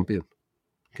Olympic champion,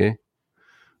 okay,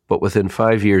 but within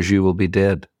 5 years you will be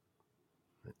dead,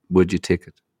 would you take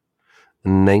it?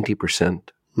 And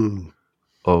 90%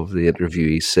 of the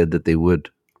interviewees said that they would.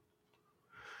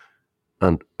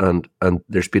 And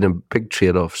there's been a big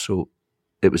trade-off. So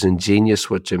it was ingenious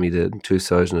what Jimmy did in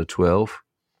 2012.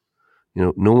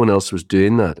 No one else was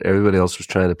doing that. Everybody else was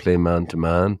trying to play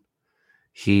man-to-man.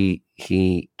 He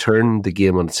turned the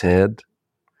game on its head.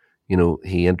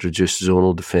 He introduced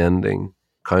zonal defending,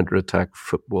 counter-attack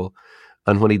football.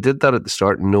 And when he did that at the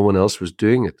start and no one else was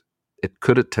doing it, it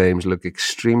could at times look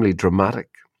extremely dramatic.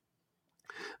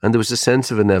 And there was a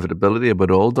sense of inevitability about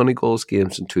all Donegal's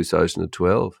games in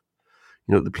 2012.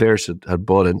 The players had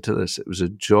bought into this. It was a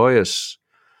joyous,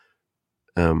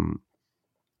 and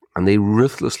they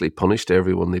ruthlessly punished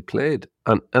everyone they played.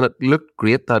 And it looked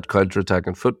great, that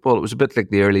counter-attacking football. It was a bit like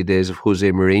the early days of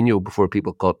Jose Mourinho before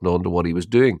people caught on to what he was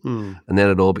doing. And then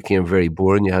it all became very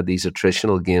boring. You had these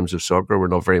attritional games of soccer where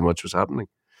not very much was happening.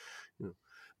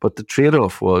 But the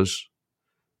trade-off was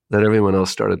that everyone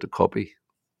else started to copy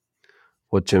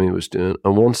what Jimmy was doing.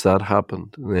 And once that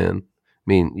happened, then,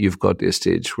 you've got to a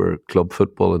stage where club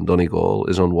football in Donegal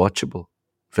is unwatchable.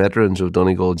 Veterans of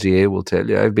Donegal GA will tell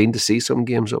you, I've been to see some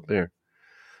games up there.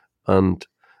 And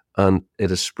it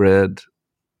has spread,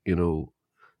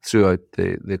 throughout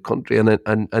the country. And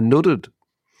I noted,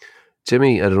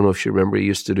 Jimmy, I don't know if you remember, he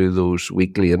used to do those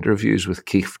weekly interviews with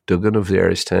Keith Duggan of the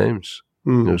Irish Times.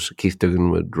 So Keith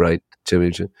Duggan would write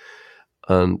Jimmy.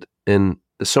 And in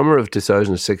the summer of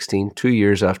 2016, 2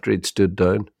 years after he'd stood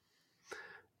down,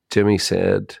 Jimmy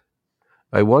said,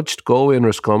 I watched Galway and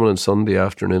Roscommon on Sunday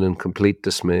afternoon in complete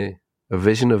dismay, a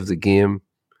vision of the game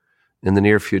in the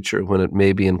near future when it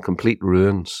may be in complete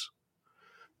ruins.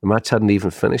 The match hadn't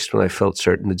even finished when I felt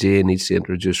certain the GA needs to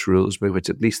introduce rules by which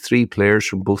at least 3 players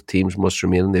from both teams must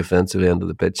remain on the offensive end of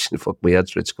the pitch. Fuck me,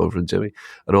 that's rich coming from Jimmy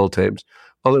at all times.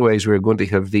 Otherwise, we're going to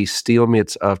have these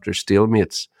stalemates after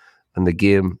stalemates, and the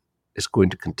game is going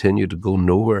to continue to go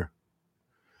nowhere.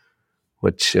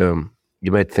 Which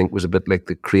you might think was a bit like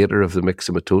the creator of the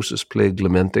myxomatosis plague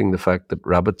lamenting the fact that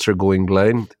rabbits are going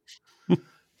blind.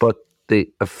 But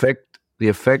the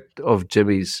effect of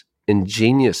Jimmy's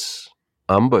ingenious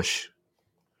ambush,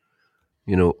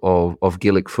 of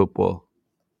Gaelic football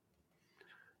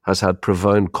has had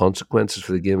profound consequences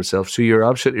for the game itself. So you're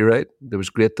absolutely right. There was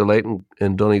great delight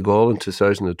in Donegal in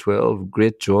 2012,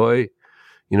 great joy.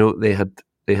 They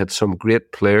had some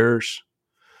great players.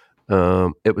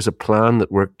 It was a plan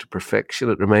that worked to perfection.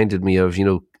 It reminded me of,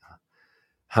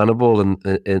 Hannibal in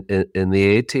the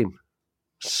A-team,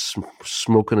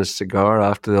 smoking a cigar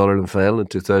after the All-Ireland final in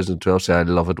 2012. Say, I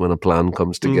love it when a plan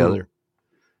comes together,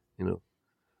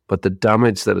 But the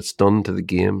damage that it's done to the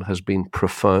game has been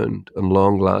profound and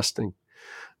long-lasting.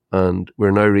 And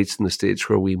we're now reaching the stage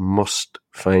where we must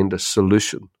find a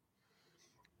solution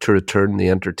to return the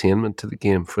entertainment to the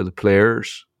game for the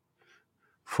players,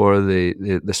 for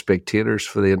the spectators,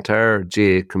 for the entire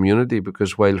GA community,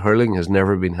 because while hurling has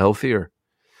never been healthier,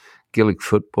 Gaelic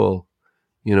football,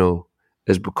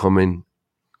 is becoming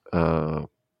a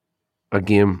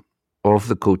game of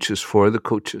the coaches for the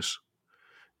coaches,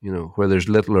 where there's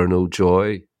little or no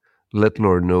joy, little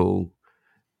or no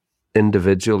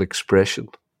individual expression,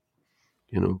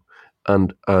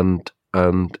 and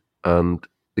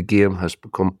the game has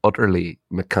become utterly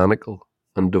mechanical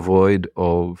and devoid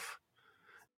of.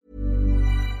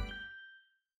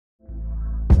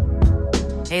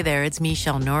 Hey there, it's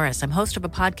Michelle Norris. I'm host of a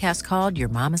podcast called Your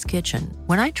Mama's Kitchen.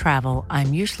 When I travel,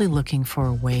 I'm usually looking for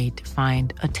a way to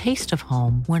find a taste of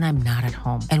home when I'm not at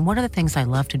home. And one of the things I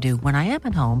love to do when I am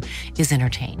at home is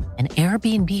entertain. And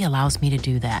Airbnb allows me to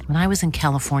do that. When I was in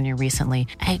California recently,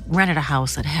 I rented a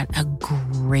house that had a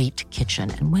great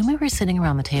kitchen. And when we were sitting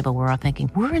around the table, we're all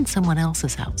thinking, we're in someone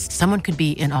else's house. Someone could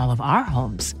be in all of our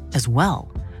homes as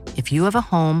well. If you have a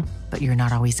home, but you're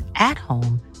not always at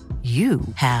home, you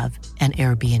have an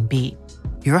Airbnb.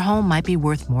 Your home might be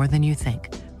worth more than you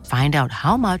think. Find out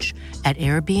how much at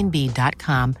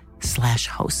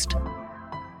airbnb.com/host.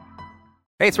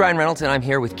 Hey, it's Ryan Reynolds, and I'm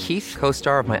here with Keith,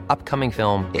 co-star of my upcoming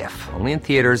film, If, only in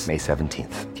theaters May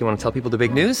 17th. Do you want to tell people the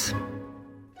big news?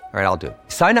 All right, I'll do it.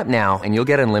 Sign up now and you'll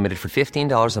get unlimited for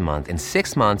 $15 a month and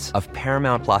 6 months of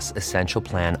Paramount Plus Essential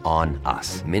Plan on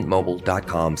us.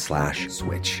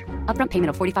 mintmobile.com/switch. Upfront payment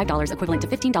of $45 equivalent to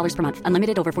 $15 per month.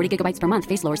 Unlimited over 40 gigabytes per month.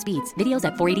 Face lower speeds. Videos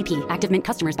at 480p. Active Mint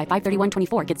customers by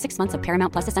 531.24 get 6 months of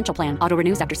Paramount Plus Essential Plan. Auto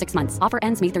renews after 6 months. Offer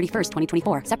ends May 31st,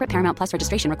 2024. Separate Paramount Plus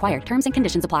registration required. Terms and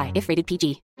conditions apply if rated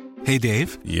PG. Hey,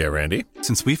 Dave. Yeah, Randy.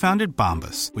 Since we founded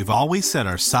Bombas, we've always said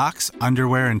our socks,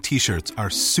 underwear, and T-shirts are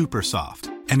super soft.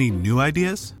 Any new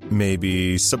ideas?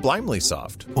 Maybe sublimely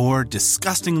soft. Or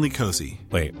disgustingly cozy.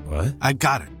 Wait, what? I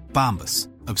got it. Bombas.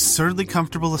 Absurdly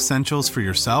comfortable essentials for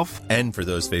yourself And for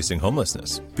those facing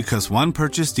homelessness. because one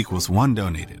purchased equals one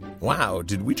donated. Wow,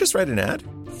 did we just write an ad?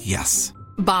 Yes.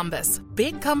 Bombas.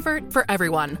 Big comfort for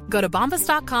everyone. Go to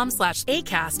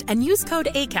bombas.com/ACAST and use code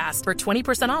ACAST for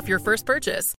 20% off your first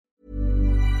purchase.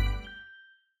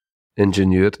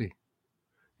 Ingenuity.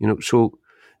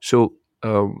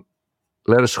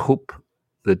 Let us hope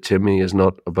that Jimmy is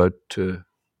not about to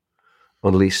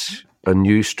unleash a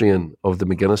new strain of the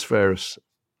McGuinness virus,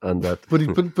 and that. But he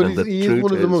is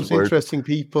one of the most interesting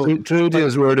people. True to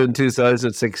his word, in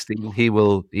 2016, he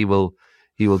will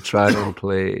try and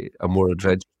play a more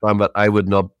adventurous plan, but I would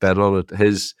not bet on it.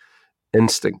 His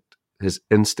instinct is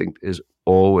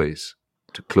always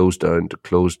to close down,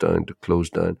 and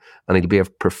he'll be a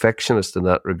perfectionist in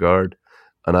that regard.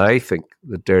 And I think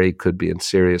that Derry could be in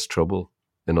serious trouble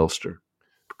in Ulster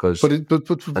because. But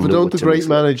don't the great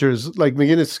managers like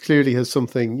McGuinness clearly has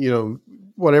something?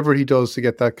 Whatever he does to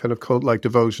get that kind of cult-like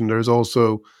devotion, there's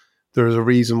a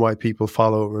reason why people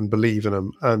follow him and believe in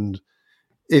him. And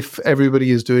if everybody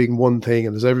is doing one thing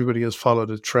and as everybody has followed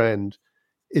a trend,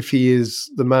 if he is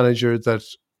the manager that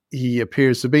he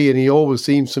appears to be, and he always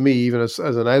seems to me, even as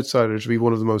an outsider, to be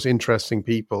one of the most interesting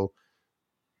people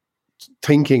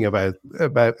thinking about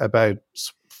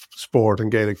sport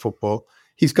and Gaelic football,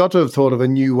 he's got to have thought of a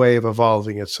new way of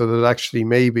evolving it so that actually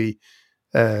maybe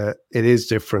it is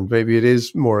different. Maybe it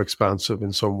is more expansive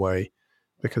in some way,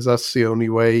 because that's the only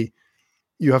way.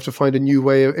 You have to find a new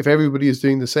way. If everybody is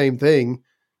doing the same thing,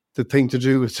 the thing to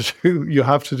do is you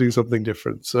have to do something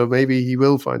different. So maybe he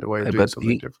will find a way of doing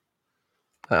something different.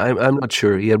 I'm not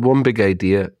sure. He had one big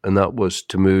idea, and that was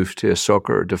to move to a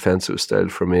soccer defensive style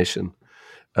formation.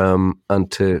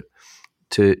 And to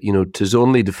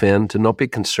zonally defend, to not be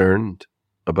concerned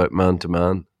about man to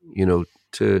man,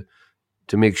 to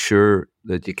make sure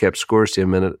that you kept scores to a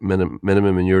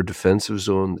minimum in your defensive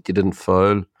zone, that you didn't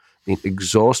foul. I mean,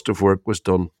 exhaustive work was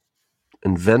done,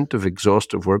 inventive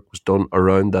exhaustive work was done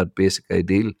around that basic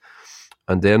ideal.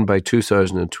 And then by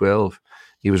 2012,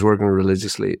 he was working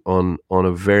religiously on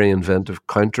a very inventive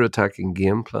counter-attacking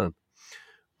game plan.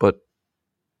 But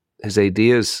his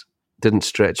ideas didn't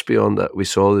stretch beyond that. We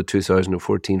saw the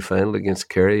 2014 final against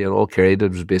Kerry, and all Kerry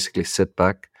did was basically sit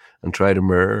back and try to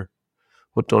mirror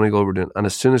what Donegal were doing. And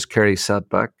as soon as Kerry sat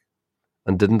back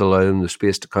and didn't allow them the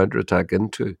space to counter-attack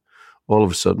into, all of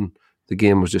a sudden the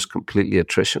game was just completely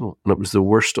attritional. And it was the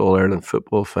worst All-Ireland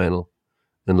football final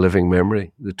in living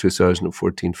memory, the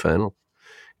 2014 final.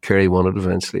 Kerry won it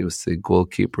eventually with the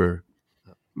goalkeeper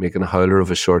making a howler of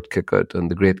a short kick out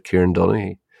and the great Kieran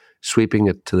Donaghy sweeping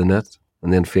it to the net.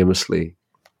 And then famously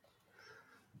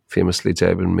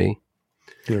jibing me.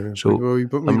 Yeah, so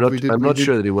I'm not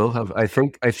sure that he will have. I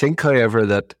think, however,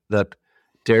 that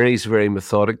Derry's very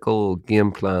methodical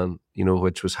game plan,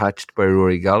 which was hatched by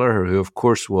Rory Gallagher, who of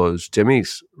course was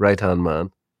Jimmy's right-hand man,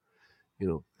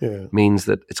 means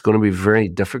that it's going to be very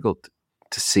difficult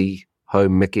to see how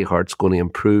Mickey Hart's going to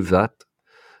improve that,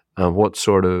 and what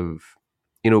sort of,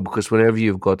 because whenever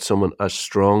you've got someone as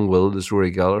strong-willed as Rory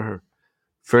Gallagher,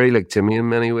 very like Jimmy in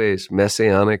many ways,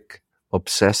 messianic,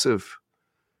 obsessive,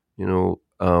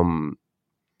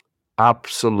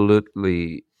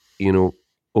 absolutely,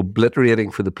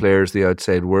 obliterating for the players the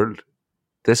outside world.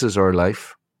 This is our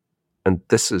life, and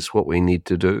this is what we need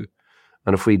to do.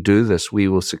 And if we do this, we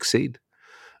will succeed.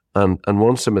 And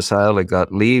once a messiah like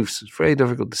that leaves, it's very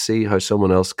difficult to see how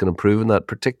someone else can improve in that,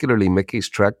 particularly Mickey's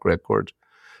track record,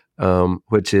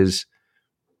 which is,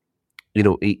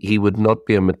 he would not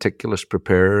be a meticulous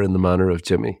preparer in the manner of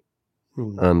Jimmy.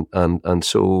 And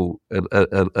so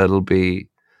it'll be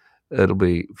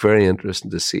very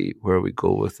interesting to see where we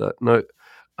go with that. Now,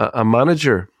 a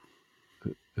manager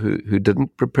who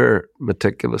didn't prepare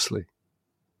meticulously,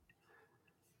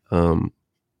 who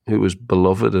was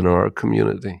beloved in our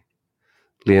community,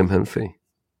 Liam Hinfey.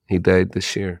 He died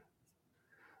this year.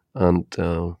 And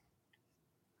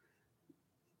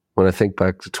when I think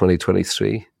back to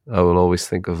 2023, I will always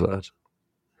think of that.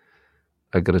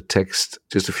 I got a text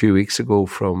just a few weeks ago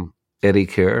from Eddie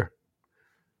Kerr,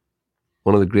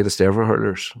 one of the greatest ever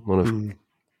hurlers, one of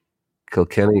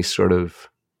Kilkenny's sort of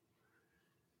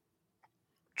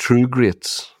true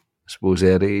greats. I suppose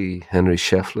Eddie, Henry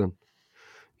Shefflin,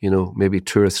 maybe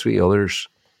two or three others.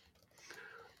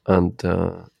 And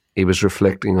he was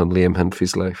reflecting on Liam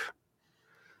Hinfey's life.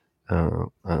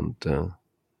 And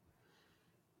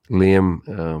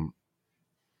Liam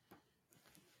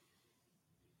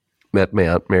met my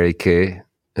Aunt Mary Kay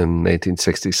in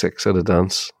 1966 at a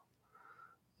dance.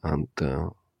 And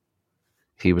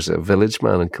he was a village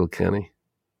man in Kilkenny.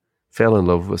 Fell in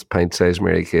love with pint-sized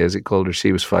Mary Kay, as he called her.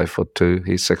 She was 5'2",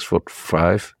 he's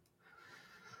 6'5".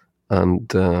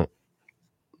 And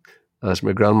as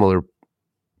my grandmother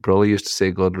probably used to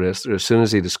say, God rest her, as soon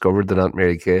as he discovered that Aunt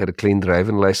Mary Kay had a clean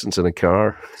driving licence in a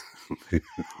car,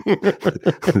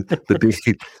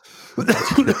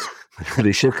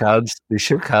 they shook hands,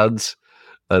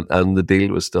 and the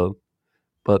deal was done.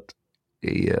 But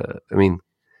he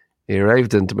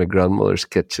arrived into my grandmother's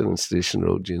kitchen in Station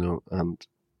Road, and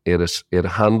he had a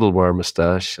handlebar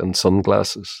moustache and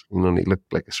sunglasses, and he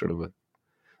looked like a sort of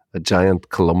a giant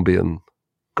Colombian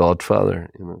godfather,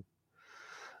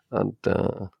 And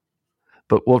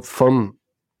but what fun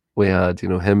we had,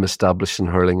 him establishing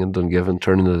hurling in Dungiven,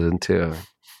 turning it into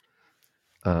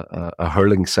a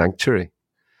hurling sanctuary.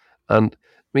 And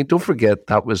don't forget,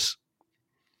 that was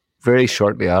very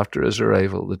shortly after his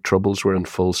arrival. The Troubles were in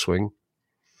full swing,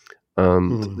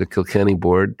 and the Kilkenny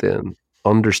board then,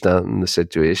 understanding the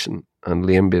situation and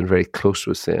Liam being very close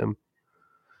with them,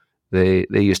 they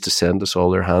used to send us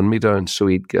all their hand-me-downs. So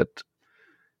he'd get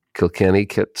Kilkenny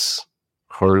kits,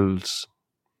 hurls,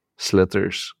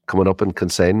 slitters, coming up in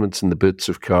consignments in the boots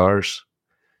of cars,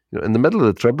 in the middle of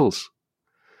the Troubles.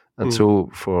 And so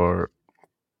for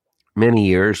many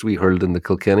years we hurled in the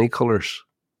Kilkenny colours.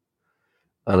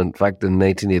 And in fact, in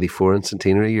 1984, in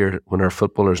centenary year, when our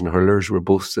footballers and hurlers were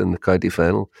both in the county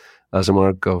final, as a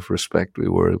mark of respect, we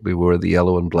wore the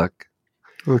yellow and black.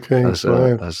 Okay, as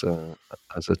a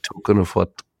token of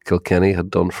what Kilkenny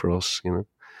had done for us, But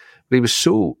he was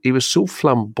so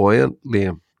flamboyant,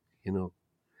 Liam.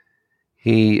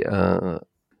 He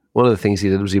one of the things he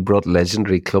did was he brought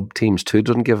legendary club teams to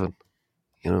Dungiven.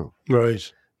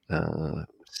 Right.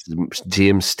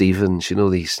 James Stevens,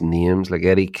 these names like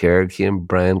Eddie Kerr came,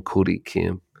 Brian Cody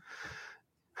came,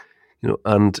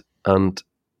 and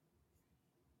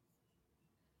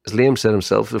as Liam said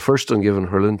himself, the first Dungiven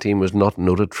hurling team was not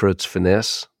noted for its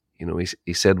finesse.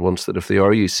 He said once that if the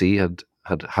RUC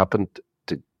had happened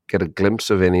to get a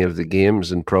glimpse of any of the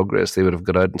games in progress, they would have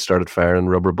got out and started firing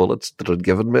rubber bullets at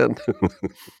Dungiven men.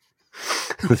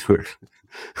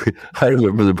 I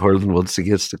remember them hurling once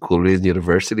against the Coleraine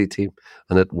University team,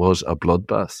 and it was a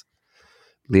bloodbath.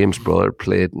 Liam's brother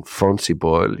played, and Fonzie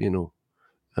Boyle,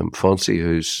 Fonzie,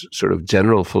 whose sort of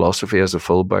general philosophy as a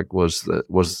fullback was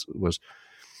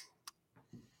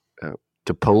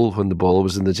to pull when the ball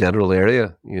was in the general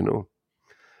area,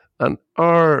 And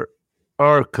our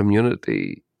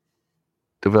community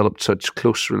developed such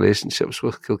close relationships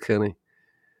with Kilkenny,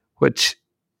 which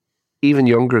even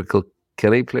younger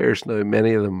Kilkenny players now,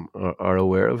 many of them are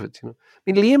aware of it.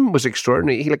 Liam was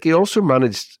extraordinary. He also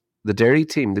managed the Derry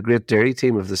team, the great Derry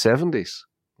team of the 70s.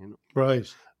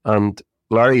 Right. And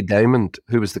Larry Diamond,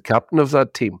 who was the captain of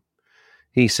that team,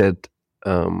 he said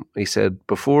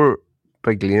before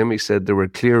Big Liam, he said there were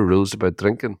clear rules about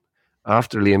drinking.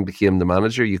 After Liam became the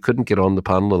manager, you couldn't get on the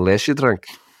panel unless you drank.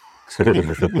 and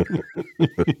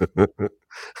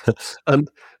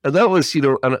that was,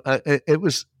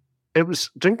 it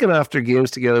was drinking after games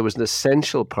together was an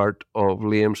essential part of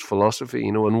Liam's philosophy,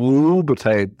 and woe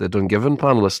betide the Dungiven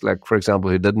panellists, like, for example,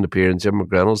 who didn't appear in Jim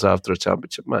McGrennell's after a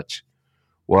championship match,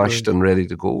 washed and ready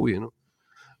to go,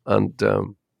 And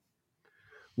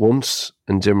once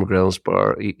in Jim McGrennell's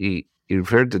bar, he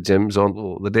referred to Jim's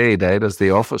on the day he died as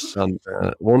the office, and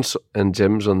once in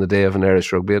Jim's on the day of an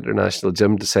Irish Rugby International,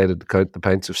 Jim decided to count the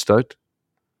pints of stout,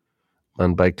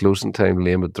 and by closing time,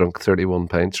 Liam had drunk 31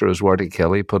 pints, or as Warty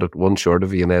Kelly put it, one short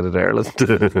of United Ireland.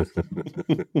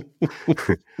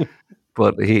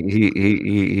 But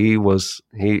he was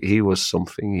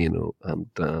something, you know,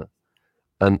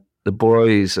 and the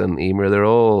boys and Emer, they're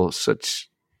all such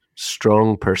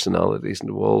strong personalities and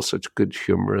they're all such good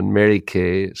humour. And Mary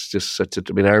Kay is just such a.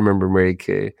 I mean, I remember Mary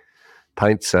Kay,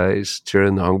 pint size,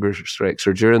 during the hunger strikes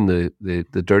or during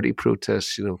the dirty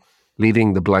protests, you know,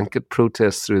 leading the blanket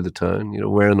protests through the town, you know,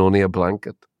 wearing only a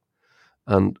blanket,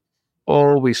 and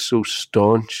always so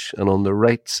staunch and on the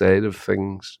right side of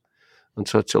things, and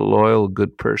such a loyal,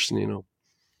 good person, you know.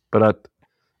 But at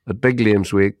Big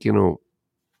Liam's wake, you know,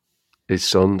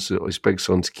 his big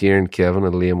sons, Kieran, Kevin,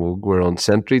 and Liam Ogue, were on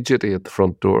sentry duty at the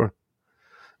front door,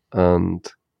 and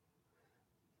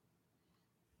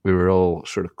we were all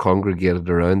sort of congregated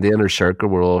around. The inner circle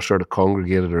were all sort of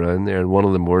congregated around there, and one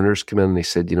of the mourners came in and he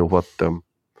said, "You know what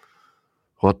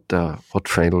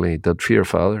finally did for your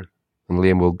father?" And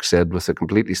Liam Ogue said with a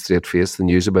completely straight face, "The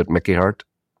news about Mickey Hart."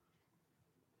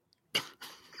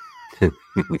 The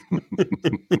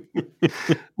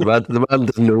man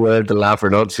didn't know whether to laugh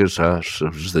or not. He says, it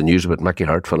was the news about Mickey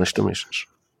Hart finished him, he says.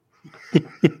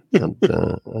 and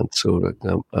so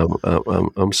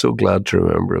I'm so glad to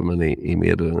remember him, and he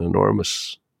made an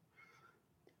enormous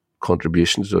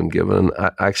contribution to Dungiven. And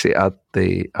actually at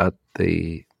the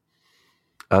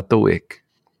wake,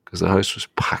 because the house was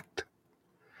packed,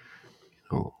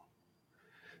 you know,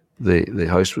 the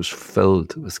house was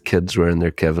filled with kids wearing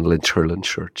their Kevin Lynch hurling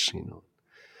shirts, you know,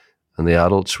 and the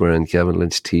adults wearing Kevin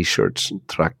Lynch t-shirts and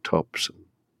track tops, and,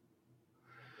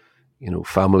 you know,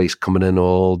 families coming in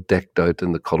all decked out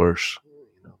in the colours,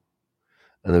 you know,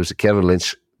 and there was a Kevin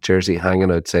Lynch jersey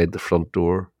hanging outside the front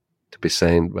door to be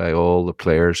signed by all the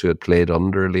players who had played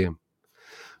under Liam,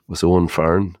 with Owen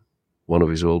Farron, one of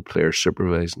his old players,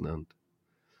 supervising. And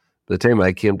by the time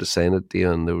I came to sign it,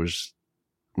 Dion, there was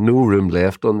no room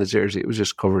left on the jersey. It was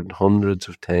just covered in hundreds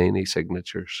of tiny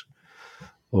signatures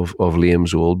of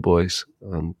Liam's old boys,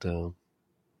 and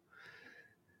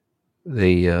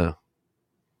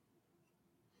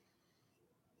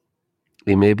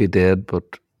he may be dead, but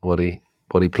what he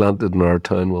planted in our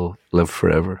town will live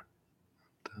forever.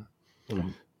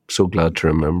 I'm so glad to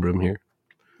remember him here.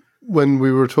 When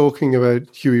we were talking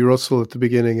about Huey Russell at the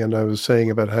beginning, and I was saying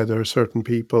about how there are certain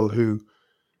people who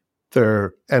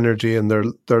their energy and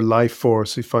their life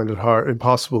force, you find it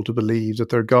impossible to believe that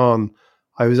they're gone.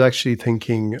 I was actually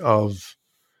thinking of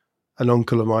an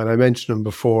uncle of mine. I mentioned him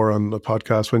before on the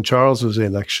podcast when Charles was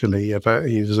in, actually.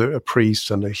 He was a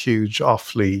priest and a huge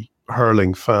Offaly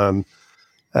hurling fan.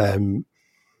 And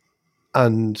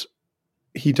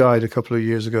he died a couple of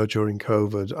years ago during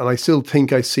COVID. And I still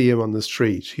think I see him on the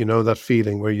street, you know, that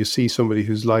feeling where you see somebody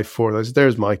whose life force,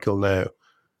 there's Michael now.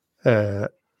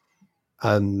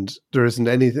 And there isn't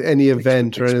any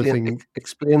event or anything.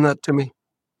 Explain that to me.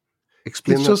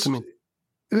 To me.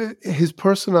 His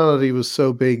personality was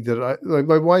so big that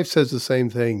my wife says the same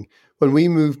thing. When we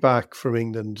moved back from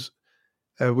England,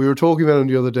 we were talking about him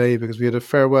the other day because we had a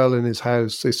farewell in his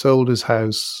house. They sold his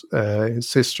house. His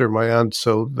sister, my aunt,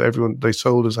 they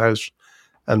sold his house,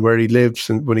 and where he lived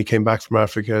when he came back from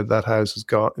Africa, that house is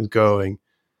going.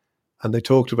 And they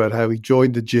talked about how he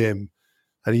joined the gym,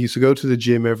 and he used to go to the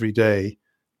gym every day.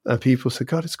 And people said,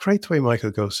 "God, it's great the way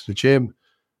Michael goes to the gym."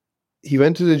 He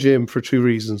went to the gym for two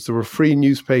reasons. There were free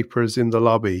newspapers in the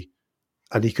lobby,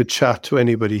 and he could chat to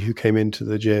anybody who came into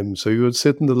the gym. So he would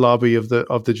sit in the lobby of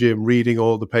the gym reading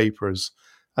all the papers,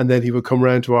 and then he would come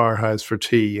round to our house for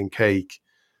tea and cake.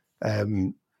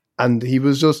 And he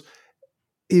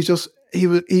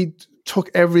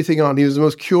took everything on. He was the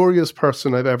most curious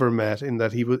person I've ever met, in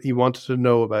that he wanted to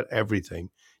know about everything.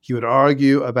 He would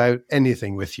argue about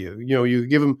anything with you. You know, you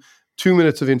give him 2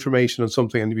 minutes of information on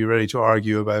something and he'd be ready to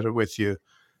argue about it with you.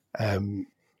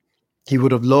 He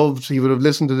would have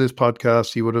listened to this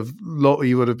podcast. He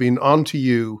would have been on to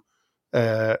you.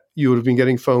 You would have been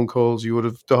getting phone calls.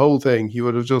 The whole thing. He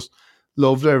would have just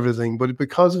loved everything. But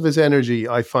because of his energy,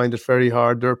 I find it very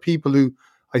hard. There are people who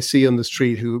I see on the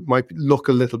street who might look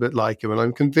a little bit like him, and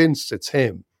I'm convinced it's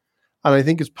him. And I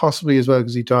think it's possibly as well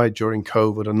because he died during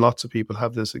COVID, and lots of people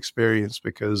have this experience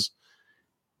because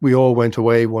we all went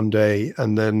away one day,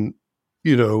 and then,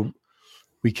 you know,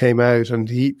 we came out, and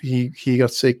he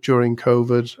got sick during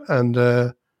COVID, and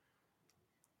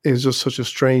it was just such a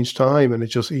strange time, and he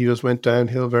just went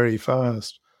downhill very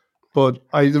fast. But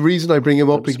the reason I bring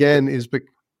him up again is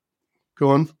go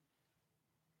on.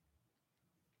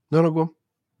 No, go on.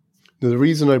 The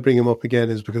reason I bring him up again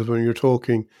is because when you're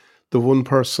talking, the one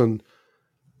person,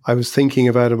 I was thinking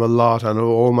about him a lot, and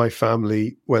all my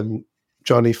family, when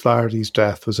Johnny Flaherty's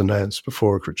death was announced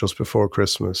just before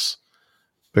Christmas,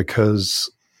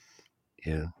 because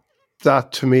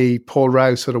that, to me, Paul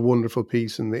Rouse had a wonderful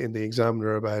piece in the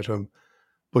Examiner about him,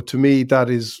 but to me, that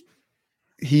is,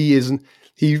 he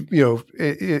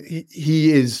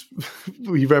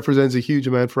represents a huge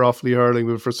amount for Offaly hurling,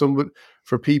 but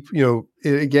for people,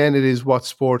 again, it is what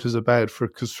sport is about.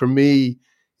 Because for me,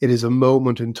 it is a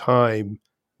moment in time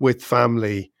with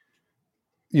family.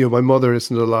 My mother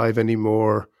isn't alive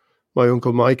anymore. My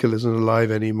uncle Michael isn't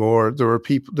alive anymore. There were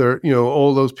people there,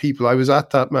 all those people. I was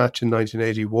at that match in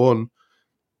 1981.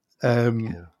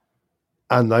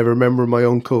 And I remember my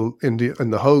uncle in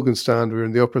the Hogan stand. We were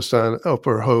in the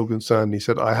upper Hogan stand. He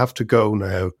said, "I have to go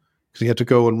now," because he had to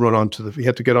go and he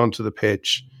had to get onto the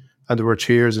pitch, and there were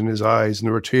tears in his eyes, and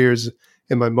there were tears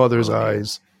in my mother's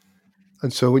eyes.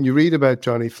 And so when you read about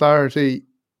Johnny Flaherty,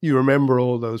 you remember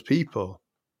all those people.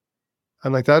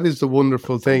 And that is the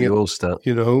wonderful thing. The old stand.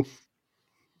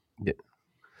 Yeah.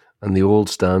 And the old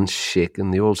stand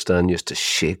shaking. The old stand used to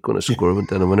shake when a score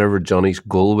went in. And whenever Johnny's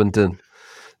goal went in,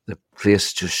 the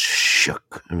place just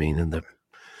shook. I mean, and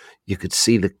you could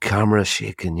see the camera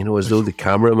shaking, as though the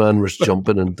cameraman was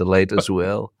jumping in delight as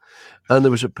well. And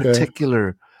there was a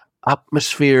particular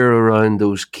atmosphere around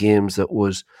those games that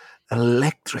was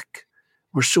electric.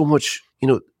 We're so much,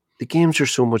 the games are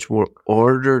so much more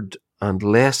ordered and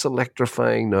less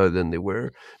electrifying now than they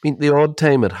were. I mean, the odd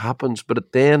time it happens,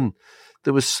 but then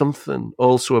there was something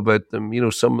also about them,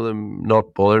 some of them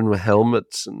not bothering with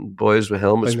helmets, and boys with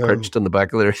helmets perched on the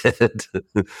back of their head.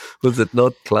 Was it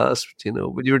not clasped,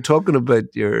 But you were talking about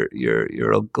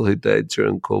your uncle who died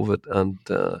during COVID, and,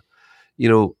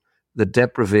 the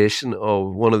deprivation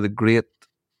of one of the great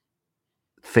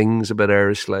things about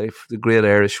Irish life, the great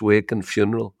Irish wake and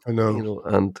funeral. I know.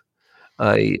 And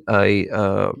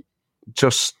the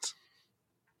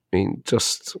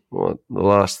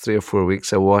last 3 or 4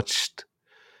 weeks, I watched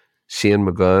Shane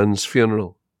McGowan's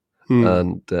funeral,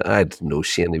 and I didn't know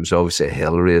Shane. He was obviously a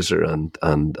hellraiser and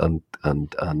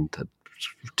had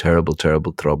terrible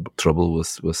trouble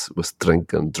with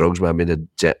drink and drugs. I mean,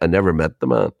 I never met the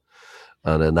man,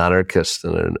 and an anarchist,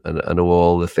 and I know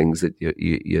all the things that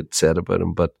you had said about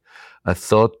him. But I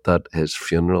thought that his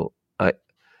funeral,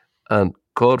 and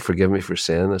God forgive me for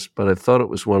saying this, but I thought it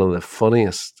was one of the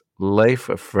funniest,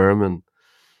 life-affirming,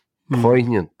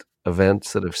 poignant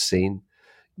events that I've seen.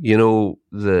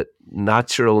 The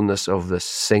naturalness of the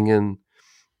singing,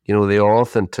 the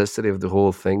authenticity of the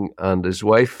whole thing, and his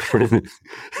wife, giving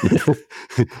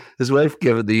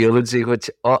the eulogy, which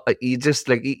you just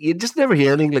never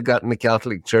hear anything like that in the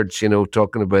Catholic Church,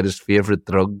 talking about his favourite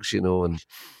drugs, and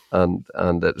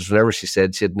it was whenever she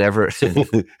said she had never.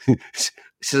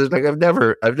 She says, I've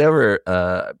never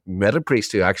met a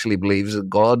priest who actually believes in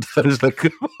God. I was like,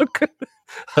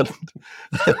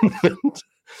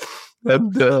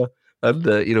 and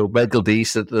Michael D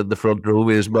sitting in the front row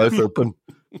with his mouth open,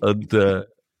 and then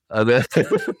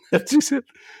she said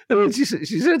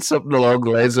something along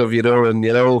the lines of,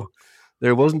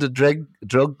 there wasn't a drug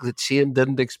that Shane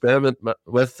didn't experiment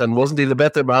with, and wasn't he the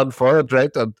better man for it,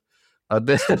 right? And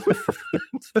then.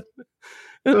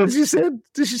 And she said,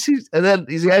 and then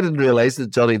I didn't realise that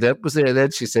Johnny Depp was there. And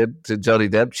then she said to Johnny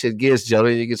Depp, she said, "Yes,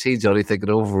 Johnny." You can see Johnny thinking,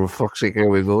 "Oh, for fuck's sake, here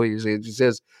we go." She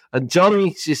says, "And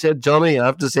Johnny," she said, "Johnny, I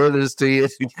have to say this to you."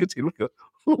 You could see him go,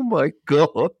 "Oh my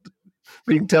God,"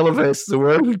 being televised to the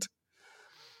world.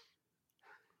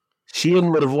 Shane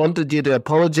would have wanted you to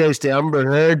apologise to Amber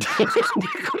Heard.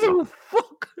 Oh,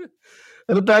 fuck.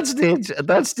 And at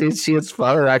that stage, Shane's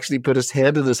father actually put his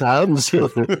head in his hands.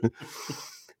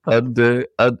 And it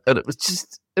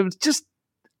was just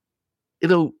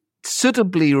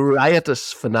suitably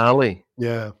riotous finale,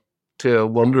 to a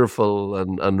wonderful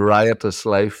and riotous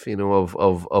life,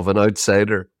 of an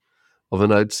outsider,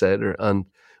 And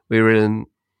we were in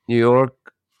New York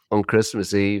on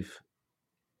Christmas Eve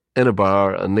in a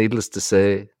bar, and needless to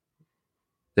say,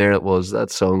 there it was. That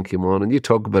song came on, and you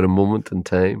talk about a moment in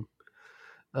time.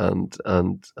 And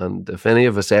if any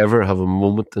of us ever have a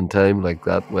moment in time like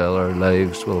that, well, our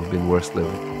lives will have been worth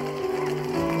living.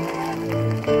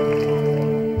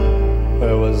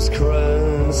 It was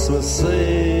Christmas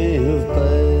Eve,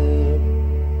 babe,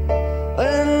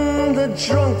 in the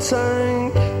drunk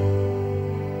tank,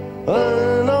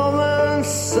 an old man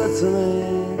said to me,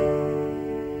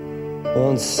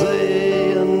 "Won't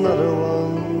see another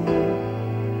one."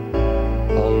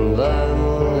 And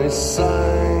then he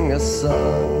sang a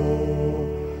song,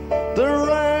 the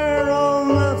rare old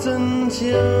mountain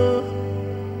dew.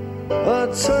 I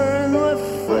turned my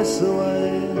face away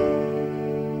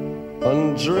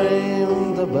and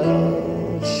dreamed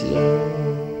about you.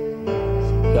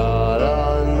 Got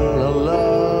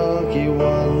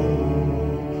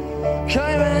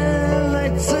came in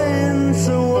 18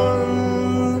 to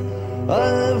 1.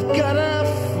 I've got a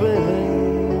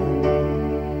feeling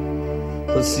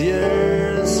this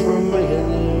year's for me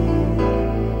and you.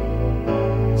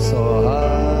 So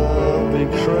happy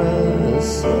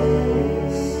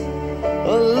Christmas, I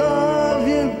love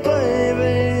you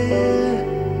baby,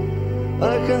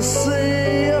 I can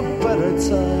see a better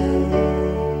time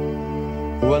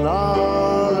when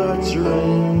all our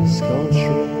dreams come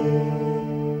true.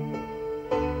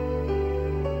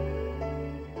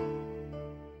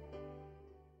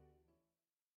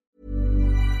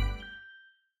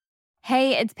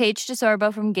 Hey, it's Paige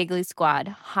DeSorbo from Giggly Squad.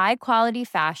 High quality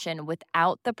fashion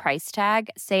without the price tag.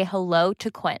 Say hello to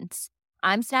Quince.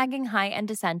 I'm snagging high-end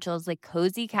essentials like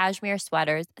cozy cashmere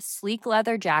sweaters, sleek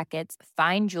leather jackets,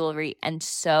 fine jewelry, and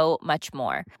so much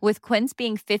more. With Quince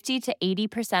being 50 to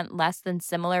 80% less than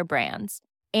similar brands.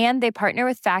 And they partner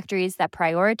with factories that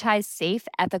prioritize safe,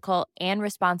 ethical, and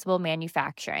responsible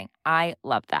manufacturing. I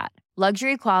love that.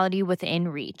 Luxury quality within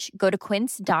reach. Go to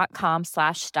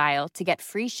quince.com/style to get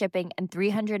free shipping and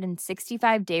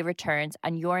 365-day returns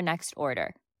on your next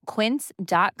order.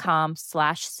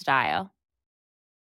 Quince.com/style.